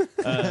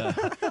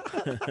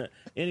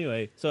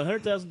 Anyway, so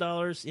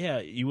 $100,000, yeah,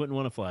 you wouldn't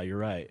want to fly. You're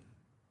right.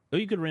 Oh,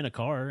 you could rent a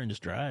car and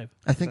just drive.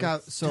 I think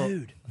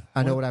Dude,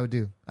 I know what I would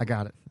do. I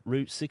got it.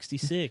 Route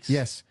 66.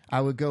 Yes,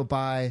 I would go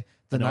buy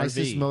the An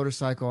nicest RV.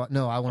 motorcycle.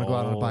 No, I want to go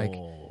out on a bike.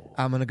 Oh,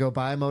 I'm going to go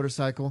buy a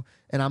motorcycle,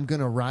 and I'm going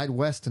to ride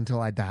west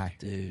until I die.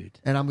 dude.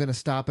 And I'm going to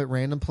stop at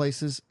random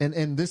places.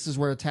 And this is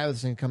where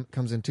Tabitha's thing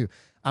comes in, too.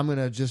 I'm going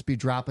to just be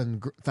dropping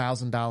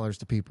 $1,000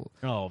 to people.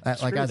 Oh, Like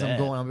screw as I'm that.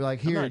 going, I'll be like,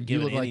 here, I'm not you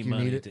giving look like any you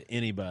money need it. to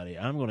anybody.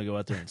 I'm going to go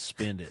out there and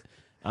spend it.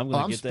 I'm Oh, going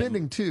to I'm get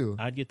spending, that. too.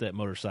 I'd get that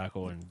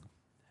motorcycle and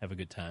have a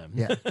good time.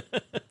 Yeah.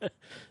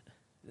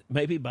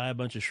 Maybe buy a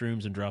bunch of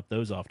shrooms and drop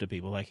those off to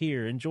people. Like,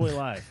 here, enjoy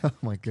life. Oh,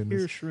 my goodness.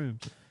 Here's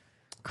shrooms.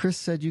 Chris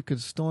said you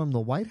could storm the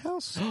White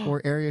House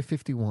or Area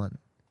 51.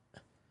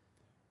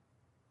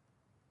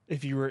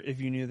 If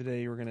you knew the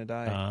day you were going to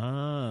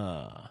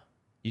die.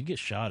 You'd get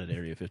shot at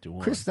Area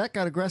 51. Chris, that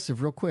got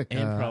aggressive real quick.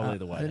 And probably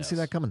the White I didn't see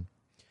House. that coming.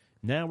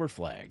 Now we're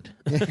flagged.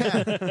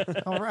 Yeah.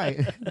 All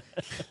right.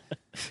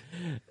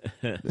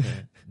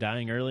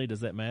 Dying early, does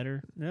that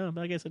matter? No,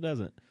 I guess it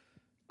doesn't.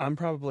 I'm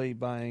probably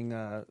buying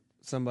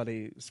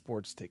somebody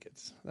sports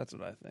tickets. That's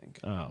what I think.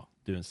 Oh,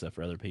 doing stuff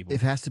for other people.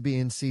 It has to be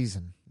in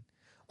season.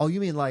 Oh, you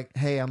mean like,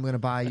 hey, I'm going to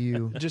buy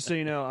you. Just so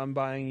you know, I'm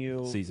buying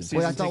you Season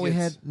Wait, I thought we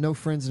tickets. had no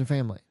friends and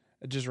family.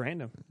 Just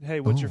random. Hey,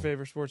 what's your Oh.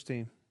 favorite sports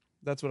team?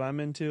 That's what I'm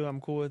into.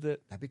 I'm cool with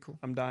it. That'd be cool.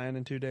 I'm dying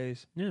in 2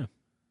 days. Yeah.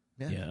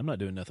 Yeah. Yeah, I'm not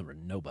doing nothing for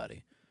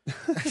nobody.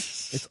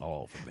 It's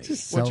all for me.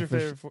 Just What's your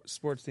selfish. favorite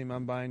sports team?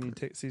 I'm buying you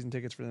season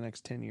tickets for the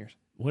next 10 years.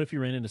 What if you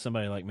ran into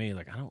somebody like me,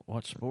 like, I don't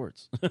watch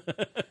sports?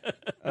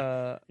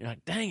 You're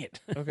like, dang it.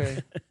 Okay.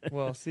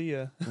 Well, see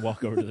ya.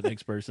 Walk over to the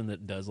next person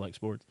that does like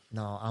sports.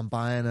 No, I'm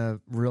buying a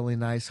really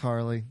nice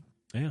Harley,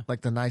 Yeah,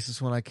 like the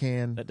nicest one I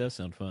can. that does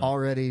sound fun.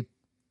 Already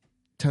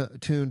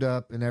tuned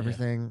up and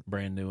everything.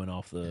 Brand new and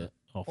off the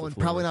Oh, floor. and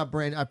probably not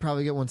brand. I'd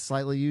probably get one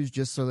slightly used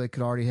just so they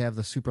could already have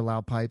the super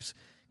loud pipes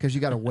because you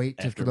got to wait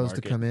for those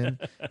to Aftermarket. come in.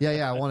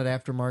 Yeah, I wanted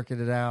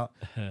aftermarket it out.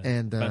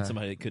 And Find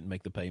somebody that couldn't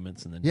make the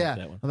payments and then yeah,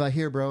 take that one. I'm like,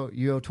 here, bro,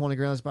 you owe 20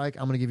 grand on this bike.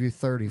 I'm going to give you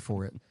 30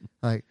 for it.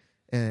 Like,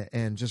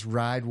 and just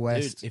ride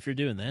west. Dude, if you're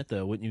doing that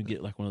though, wouldn't you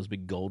get like one of those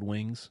big gold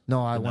wings?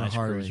 No, I The want nice a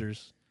Harley.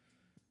 cruisers.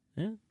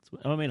 Yeah,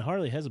 I mean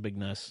Harley has a big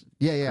nice.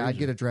 Yeah, I'd cruiser.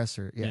 get a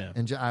dresser. Yeah, Yeah.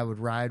 and I would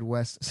ride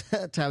west,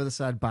 tab of the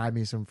side, buy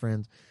me some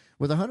friends.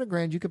 With 100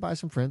 grand, you could buy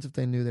some friends if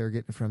they knew they were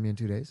getting it from you in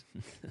 2 days.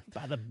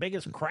 Buy the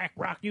biggest crack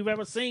rock you've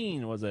ever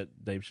seen. Was that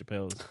Dave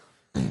Chappelle's?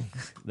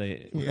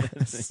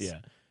 Yes. Yeah,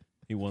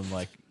 he won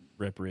like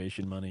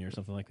reparation money or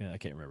something like that. I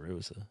can't remember. It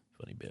was a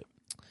funny bit.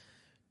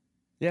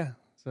 Yeah.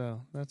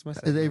 So that's my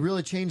They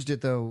really changed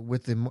it though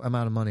with the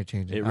amount of money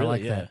changing. It I really-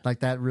 like yeah. that. Like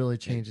that really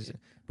changes it.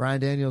 Brian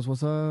Daniels,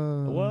 what's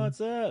up? What's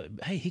up?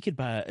 Hey, he could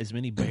buy as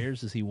many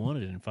bears as he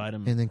wanted and fight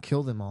them. And then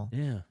kill them all.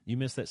 Yeah, you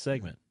missed that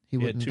segment. He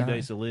He had wouldn't 2 die.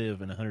 days to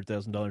live and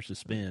 $100,000 to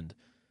spend.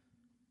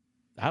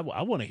 I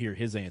want to hear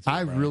his answer.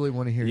 I Brian. really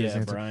want to hear his Yeah,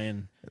 answer.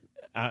 Brian.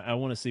 I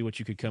want to see what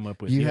you could come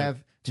up with. You had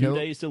have 2 no-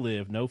 days to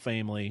live, no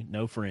family,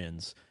 no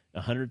friends,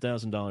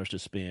 $100,000 to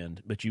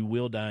spend, but you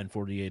will die in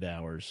 48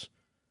 hours.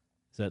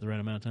 Is that the right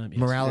amount of time? Yes,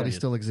 Morality it is.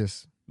 still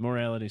exists.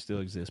 Morality still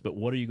exists, but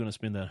what are you going to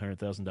spend that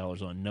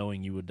 $100,000 on,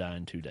 knowing you would die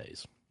in 2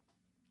 days?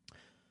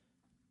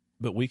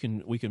 But we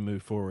can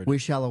move forward. We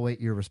shall await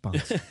your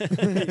response.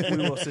 we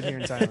will sit here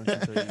in silence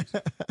until you.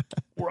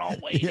 We're all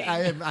waiting. Yeah,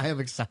 I am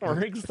excited.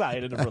 We're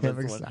excited I for am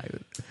this one.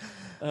 excited.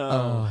 Oh,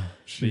 Oh,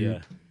 shoot. yeah.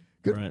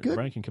 Good, Brian, good,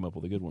 Brian can come up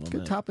with a good one on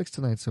good that. topics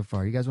tonight so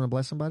far. You guys want to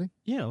bless somebody?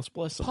 Yeah, let's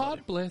bless somebody.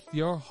 Pod bless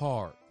your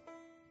heart.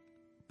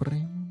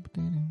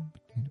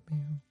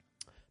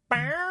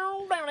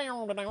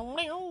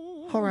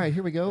 All right,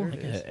 here we go. I got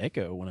an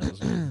echo when I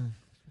was.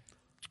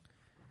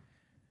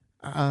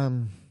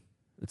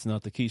 It's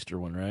not the Keister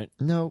one, right?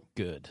 No,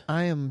 Good,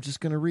 I am just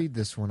going to read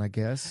this one, I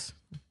guess.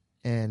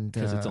 And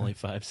because it's only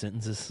 5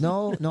 sentences.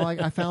 no,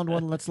 I found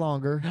one that's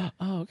longer.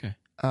 Oh, okay.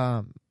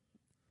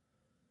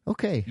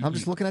 Okay, I'm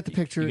just looking at the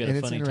picture you got a and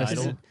it's funny interesting.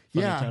 title?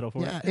 Funny Yeah, title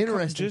for yeah, it?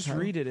 interesting. Just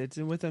title. read it. It's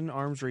within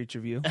arm's reach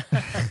of you.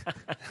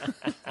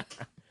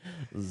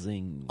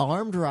 Zing.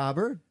 Armed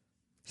robber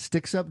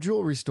sticks up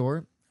jewelry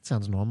store.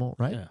 Sounds normal,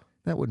 right? Yeah.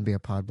 That wouldn't be a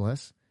pod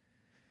bless.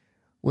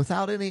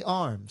 Without any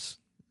arms,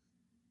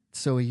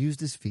 so he used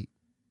his feet.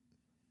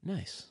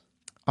 Nice.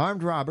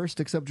 Armed robber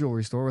sticks up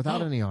jewelry store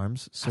without any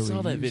arms, so I saw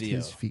he that used video.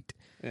 his feet.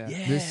 Yeah.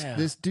 Yeah.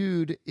 This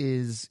dude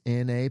is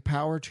in a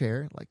power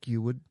chair, like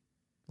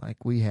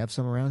we have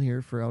some around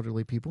here for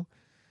elderly people,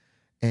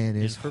 and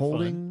is for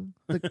holding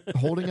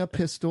holding a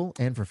pistol,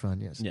 and for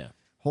fun, yes, Yeah.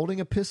 holding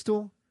a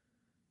pistol.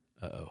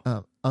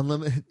 Uh-oh.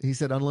 Unlimited. He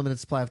said unlimited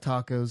supply of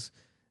tacos.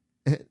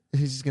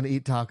 He's just going to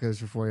eat tacos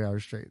for 40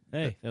 hours straight.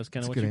 Hey, that was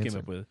kind That's of a what you good came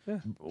up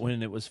with.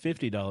 When it was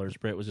 $50,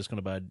 Brett was just going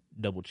to buy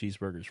double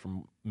cheeseburgers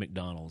from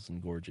McDonald's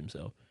and gorge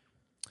himself.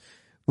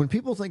 When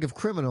people think of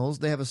criminals,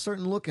 they have a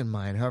certain look in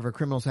mind. However,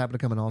 criminals happen to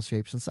come in all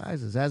shapes and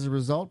sizes. As a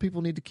result,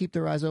 people need to keep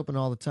their eyes open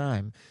all the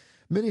time.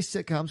 Many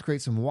sitcoms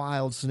create some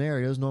wild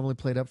scenarios normally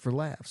played up for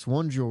laughs.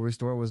 One jewelry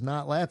store was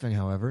not laughing,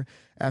 however,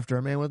 after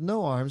a man with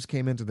no arms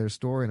came into their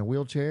store in a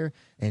wheelchair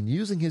and,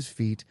 using his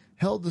feet,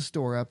 held the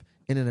store up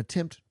in an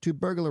attempt to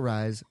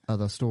burglarize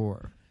the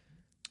store.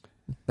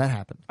 That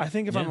happened. I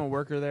think if Yeah. I'm a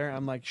worker there,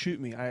 I'm like, shoot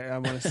me. I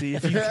want to see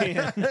if you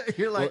can.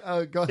 You're like,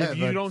 oh, go ahead. If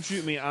you bud. don't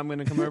shoot me, I'm going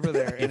to come over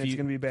there, and it's you-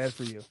 going to be bad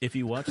for you. If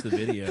you watch the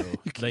video,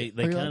 they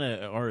Are you kind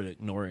of are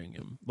ignoring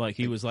him. Like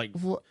he was like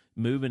What?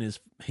 moving his.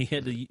 He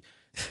had to.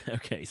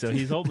 Okay, so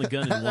he's holding the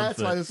gun in one That's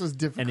foot. why this was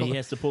difficult. And he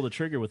has to pull the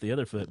trigger with the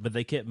other foot, but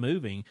they kept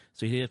moving,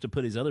 so he'd have to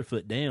put his other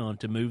foot down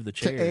to move the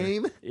chair.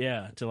 aim?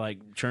 Yeah, to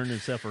like turn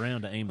himself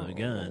around to aim the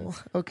gun.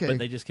 okay. But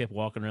they just kept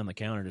walking around the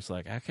counter, just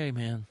like, okay,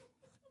 man,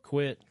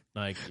 quit.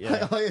 Like,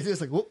 yeah, Oh, it's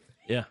just like, whoop.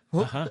 yeah. Be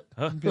like,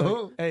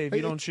 Oh, hey, if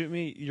you don't shoot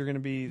me, you're going to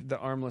be the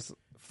armless,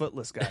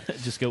 footless guy.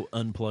 Just go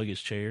unplug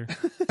his chair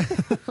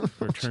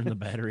or turn the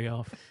battery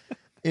off.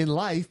 In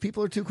life,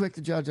 people are too quick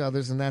to judge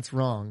others, and that's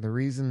wrong. The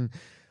reason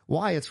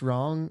why it's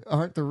wrong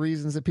aren't the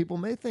reasons that people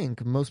may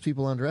think. Most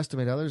people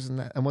underestimate others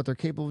and what they're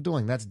capable of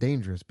doing. That's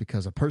dangerous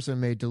because a person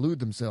may delude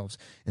themselves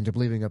into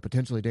believing a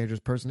potentially dangerous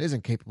person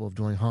isn't capable of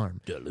doing harm.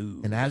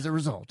 Delude. And as a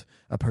result,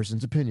 a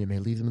person's opinion may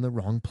leave them in the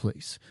wrong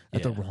place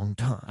at the wrong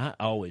time. I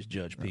always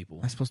judge people.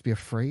 Am I supposed to be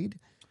afraid?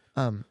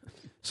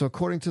 So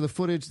according to the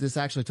footage, this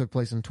actually took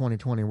place in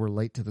 2020. We're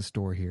late to the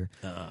store here.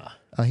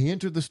 He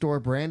entered the store,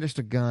 brandished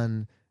a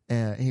gun.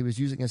 He was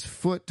using his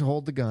foot to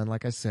hold the gun,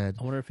 like I said.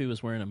 I wonder if he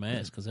was wearing a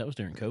mask because that was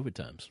during COVID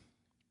times.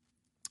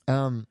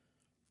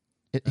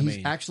 He's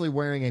actually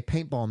wearing a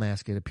paintball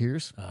mask, it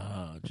appears.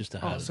 Just to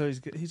hide. Oh, so he's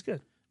good. He's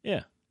good.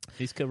 Yeah,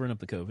 he's covering up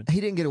the COVID.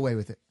 He didn't get away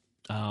with it.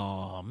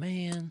 Oh,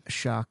 man.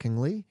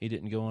 Shockingly. He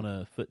didn't go on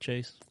a foot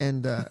chase?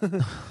 And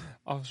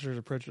Officers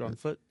approached it on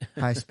foot.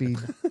 high speed.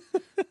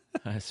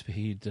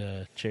 High-speed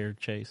chair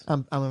chase.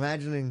 I'm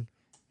imagining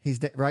he's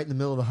right in the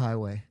middle of the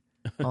highway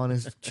on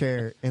his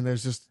chair, and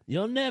there's just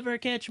You'll never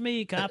catch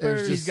me, There's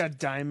coppers. He's got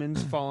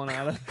diamonds falling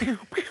out of it.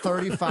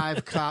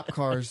 35 cop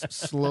cars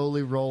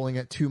slowly rolling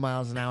at 2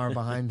 miles an hour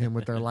behind him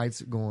with their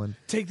lights going.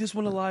 Take this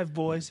one alive,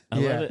 boys. I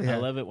Yeah, love it. yeah. I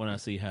love it when I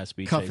see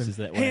high-speed Cuff him. chases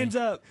that way. Hands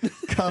up.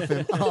 Cuff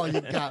him. Oh,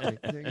 you got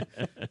me.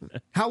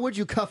 How would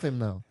you cuff him,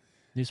 though?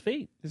 His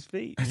feet. His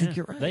feet. I think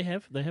you're right. They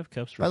have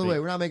cuffs for By the feet. way,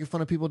 we're not making fun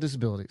of people with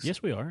disabilities.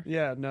 Yes, we are.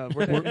 Yeah, no.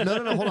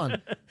 No, hold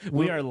on.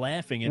 We are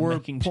laughing and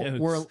making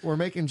jokes. We're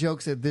making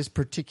jokes at this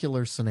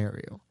particular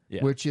scenario,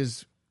 Yeah. which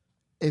is,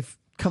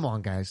 come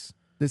on, guys,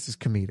 this is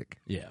comedic.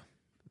 Yeah.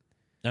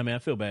 I mean, I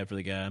feel bad for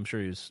the guy. I'm sure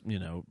he's,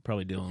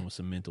 probably dealing with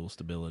some mental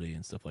stability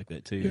and stuff like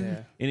that, too.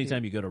 Yeah.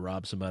 Anytime you go to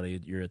rob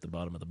somebody, you're at the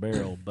bottom of the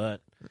barrel.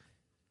 But,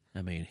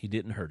 I mean, he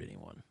didn't hurt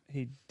anyone.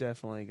 He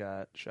definitely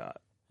got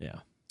shot. Yeah.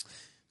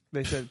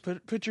 They said,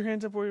 put your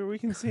hands up where we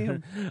can see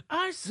him.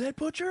 I said,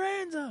 put your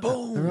hands up.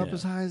 Boom. They're up Yeah.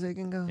 as high as they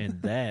can go.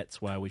 And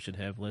that's why we should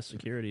have less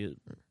security at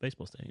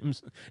baseball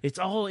stadiums. It's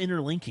all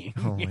interlinking.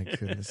 Oh my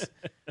goodness!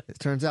 It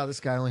turns out this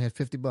guy only had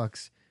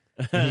 $50.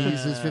 And he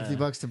used his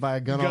 $50 to buy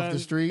a gun off the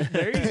street.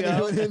 There you and go.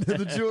 He went into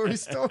the jewelry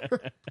store.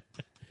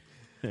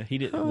 He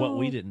didn't. What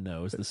we didn't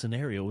know is the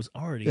scenario was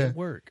already at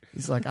work.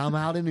 He's like, I'm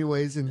out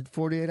anyways in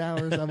 48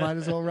 hours. I might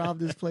as well rob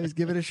this place.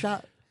 Give it a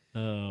shot.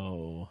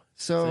 Oh,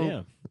 So,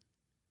 yeah.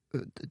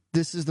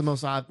 This is the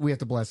most odd. We have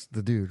to bless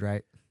the dude,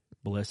 right?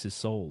 Bless his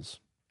souls.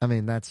 I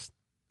mean, that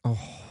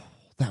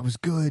was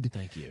good.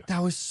 Thank you.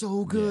 That was so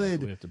Yeah,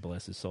 good. we have to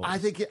bless his souls. I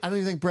don't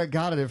even think Brett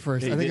got it at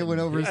first. He I think it went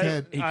didn't. over his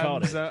head. He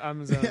caught it.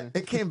 I'm zoning.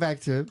 It came back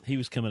to him. He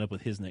was coming up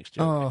with his next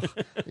joke.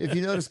 Oh, if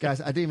you notice,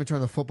 guys, I didn't even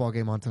turn the football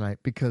game on tonight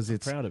because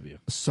it's Proud of you.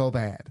 so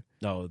bad.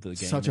 Oh, the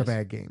game. Such a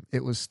bad game.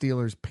 It was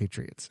Steelers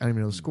Patriots. I don't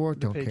even know the score. The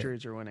Don't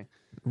Patriots are winning.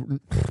 care.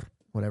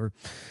 Whatever.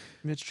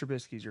 Mitch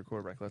Trubisky's your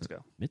quarterback. Let's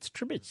go. It's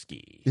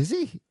Trubisky. Is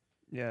he?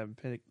 Yeah,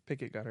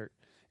 Pickett got hurt.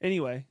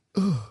 Anyway,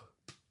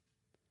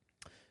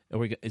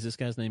 Is this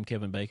guy's name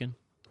Kevin Bacon?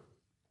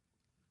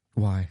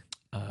 Why?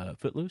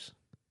 Footloose?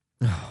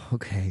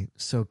 Okay.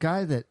 So,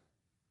 guy that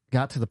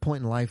got to the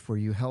point in life where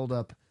you held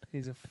up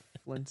he's a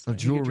Flintstone. A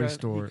jewelry He could drive,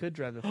 store. He could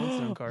drive the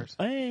Flintstone cars.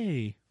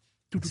 Hey.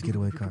 his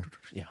getaway car.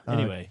 Yeah.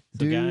 Anyway, the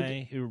dude.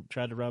 guy who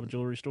tried to rob a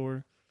jewelry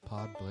store,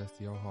 God bless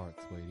your heart,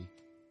 sweetie.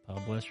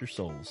 God bless your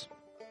souls.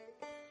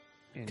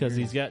 And Because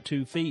you're- he's got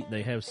 2 feet,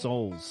 they have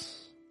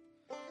souls.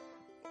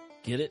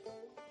 Get it?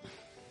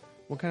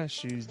 What kind of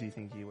shoes do you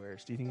think he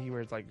wears? Do you think he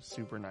wears like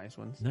super nice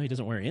ones? No, he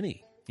doesn't wear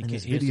any. He In can't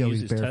this he has to video,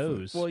 use he's his barefoot.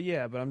 toes Well,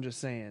 yeah, but I'm just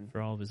saying.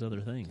 for all of his other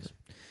things.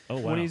 Oh,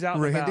 wow. When he's out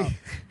and about, Randy.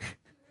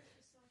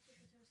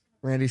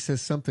 Randy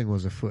says something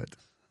was afoot.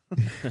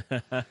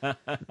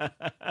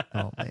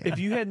 Oh man. if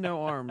you had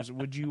no arms,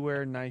 would you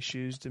wear nice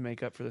shoes to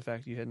make up for the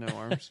fact you had no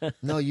arms?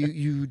 No, you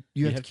have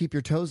to have- keep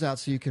your toes out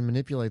so you can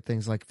manipulate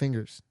things like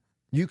fingers.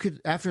 You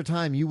could, after a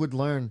time, you would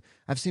learn.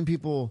 I've seen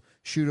people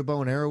shoot a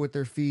bow and arrow with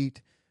their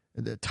feet,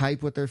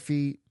 type with their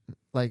feet.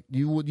 Like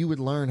you would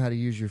learn how to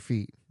use your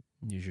feet.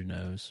 Use your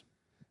nose.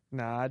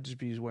 Nah, I'd just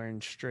be wearing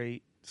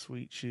straight,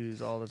 sweet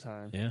shoes all the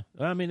time. Yeah.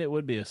 I mean, it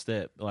would be a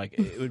step. Like,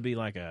 it would be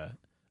like a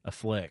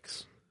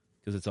flex.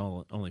 Because it's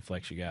only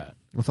flex you got.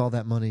 With all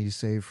that money you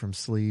save from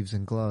sleeves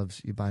and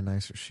gloves, you buy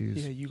nicer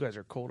shoes. Yeah, you guys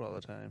are cold all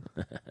the time.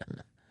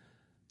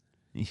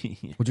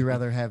 Would you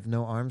rather have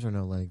no arms or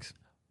no legs?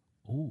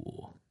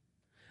 Ooh.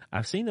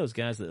 I've seen those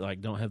guys that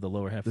like don't have the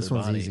lower half This of their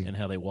one's body easy. and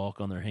how they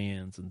walk on their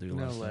hands and do No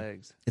lots of stuff.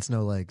 legs. It's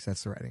no legs.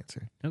 That's the right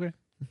answer. Okay.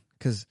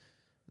 Because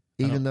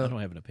I even don't though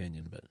have an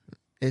opinion, but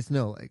it's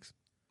no legs,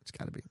 it's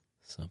got to be.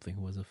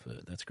 something was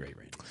afoot. That's great,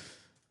 Randy.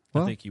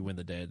 Well- I think you win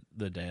the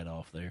dad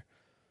off there.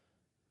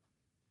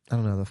 I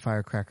don't know. The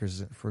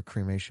firecrackers for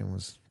cremation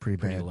was pretty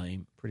Pretty bad.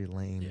 lame. Pretty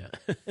lame.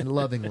 Yeah. And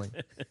lovingly.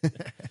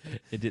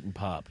 It didn't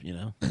pop,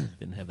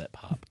 Didn't have that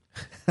pop.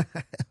 Pop,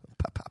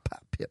 pop,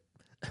 pop, pip.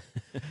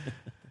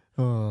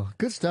 Oh,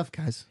 good stuff,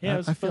 guys. Yeah, it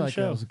was I a feel fun like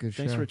show. that was a good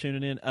Thanks show. for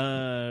tuning in.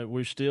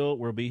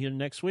 We'll be here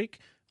next week,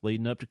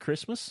 leading up to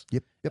Christmas.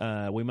 Yep.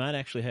 Yep. We might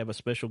actually have a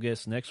special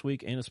guest next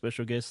week and a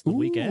special guest the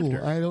week Ooh,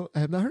 after. I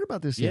have not heard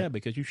about this Yeah, yet.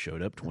 because you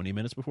showed up 20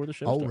 minutes before the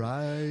show All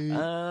started.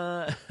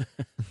 right.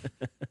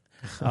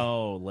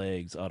 Oh,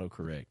 legs,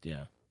 autocorrect,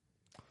 yeah.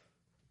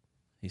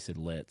 He said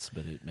let's,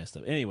 but it messed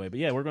up. Anyway, but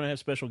yeah, we're going to have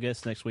special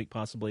guests next week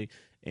possibly,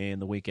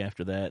 and the week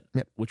after that,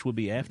 Yep. which will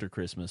be after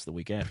Christmas, the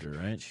week after,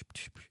 right?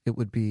 It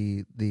would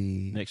be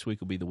the Next week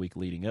will be the week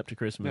leading up to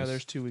Christmas. No,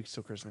 there's 2 weeks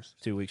till Christmas.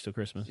 2 weeks till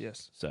Christmas.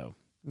 Yes. So,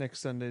 Next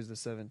Sunday is the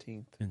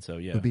 17th. and so,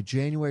 yeah. It would be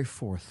January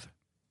 4th.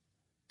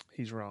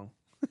 He's wrong.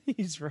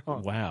 He's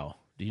wrong. Wow.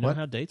 Do you know What?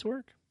 how dates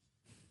work?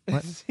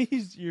 What?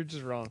 You're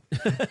just wrong.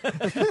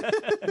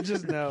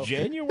 Just no.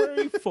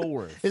 January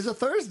 4th. It's a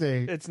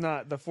Thursday. It's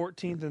not the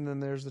 14th, and then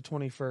there's the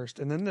 21st,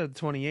 and then the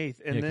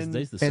 28th, and Yeah, 'cause then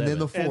today's the And then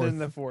the 7th. and 4th. then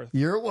the 4th.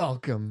 You're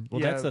welcome. Well,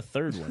 Yeah. that's the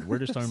third one. We're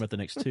just talking about the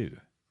next two,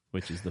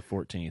 which is the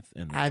 14th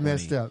and the I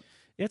messed 20. up.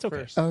 Yeah, it's okay.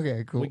 First.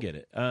 Okay, cool. We get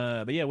it.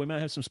 But yeah, we might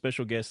have some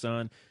special guests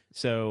on.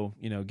 So,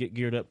 get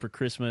geared up for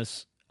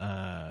Christmas.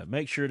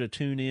 Make sure to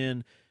tune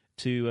in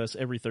to us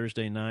every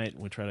Thursday night.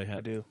 We try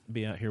to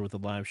be out here with a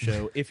live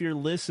show. If you're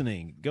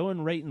listening, go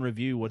and rate and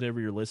review whatever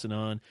you're listening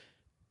on.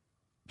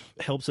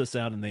 Helps us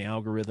out in the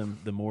algorithm.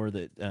 The more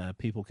that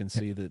people can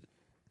see that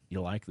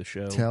you like the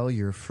show. Tell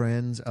your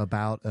friends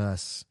about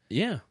us.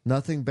 Yeah.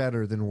 Nothing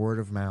better than word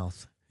of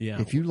mouth. Yeah.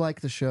 If you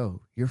like the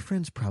show, your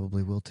friends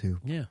probably will too.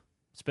 Yeah.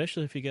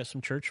 Especially if you got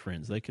some church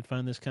friends. They could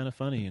find this kind of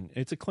funny. And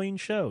it's a clean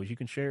show. You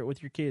can share it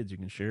with your kids. You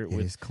can share it It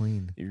with is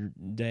clean. your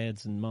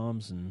dads and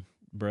moms and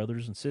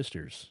brothers and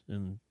sisters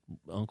and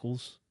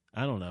uncles.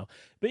 I don't know.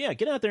 But yeah,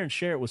 get out there and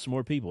share it with some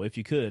more people if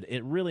you could.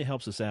 It really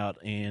helps us out.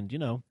 And,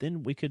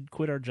 then we could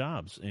quit our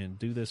jobs and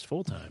do this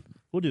full time.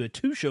 We'll do it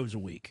 2 shows a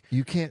week.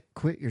 You can't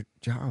quit your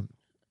job.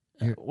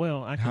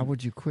 Well, I can. How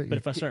would you quit? But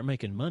if I start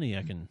making money,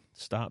 I can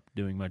stop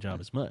doing my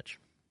job as much.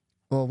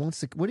 Well,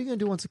 what are you going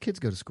to do once the kids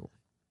go to school?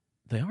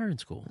 They are in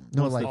school.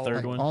 No, What's like, the third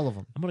like one? all of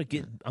them. I'm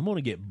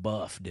gonna get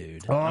buff,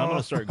 dude. I'm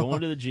gonna start going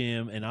to the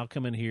gym, and I'll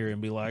come in here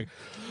and be like,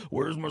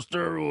 "Where's my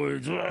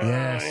steroids?"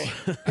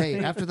 Yes. Hey,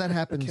 after that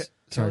happens,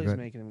 sorry, Kelly's go ahead.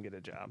 making him get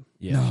a job.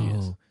 Yeah, she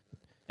is. No.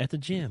 At the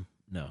gym.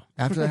 No.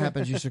 After that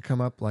happens, you should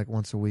come up like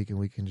once a week, and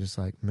we can just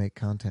like make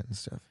content and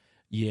stuff.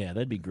 Yeah,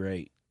 that'd be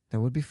great. That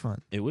would be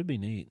fun. It would be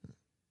neat.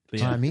 But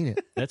yeah, I mean it.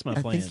 that's my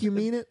I plan. think you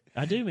mean it.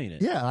 I do mean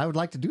it. Yeah, I would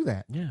like to do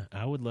that. Yeah,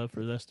 I would love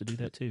for us to do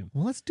that too.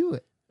 Well, let's do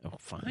it. Oh,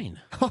 fine.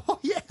 Oh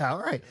yeah, all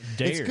right.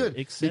 It's Dared. good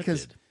Accepted.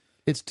 because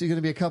it's going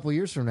to be a couple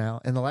years from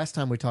now, and the last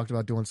time we talked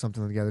about doing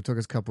something together, it took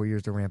us a couple of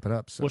years to ramp it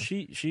up. So, Well,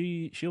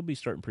 she'll be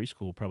starting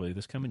preschool probably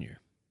this coming year.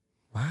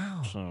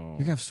 wow, So you're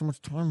gonna have so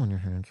much time on your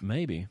hands.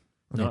 maybe.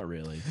 Okay. Not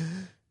really.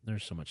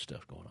 There's so much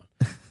stuff going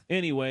on.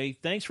 Anyway,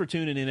 thanks for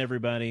tuning in,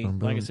 everybody. Boom,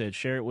 boom. Like I said,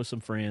 share it with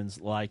some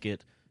friends, like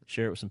it,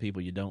 share it with some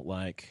people you don't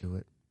like. Do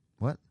it.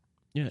 What?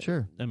 Yeah,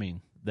 Sure. I mean,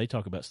 they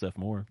talk about stuff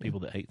more. People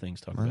that hate things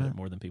talk Why about not? it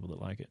more than people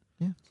that like it.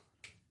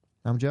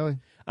 I'm Joey,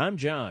 I'm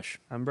Josh,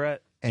 I'm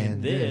Brett.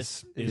 and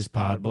this is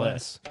Pod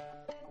Bless.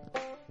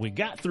 We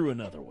got through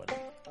another one.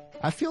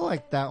 I feel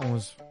like that one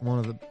was one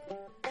of the.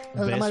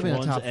 That Best might have been a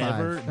ones top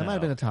ever? five. That might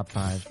have No. been a top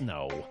 5.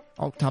 No,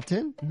 Oh, top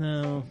 10?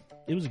 no,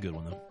 it was a good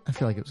one though. I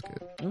feel like it was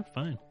good. Oh,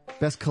 fine.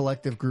 Best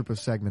collective group of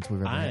segments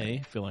we've ever had. I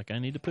feel like I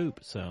need to poop,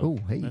 so Oh,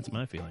 hey. that's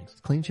my feelings.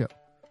 Clean show.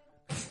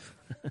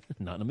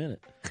 Not in a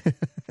minute.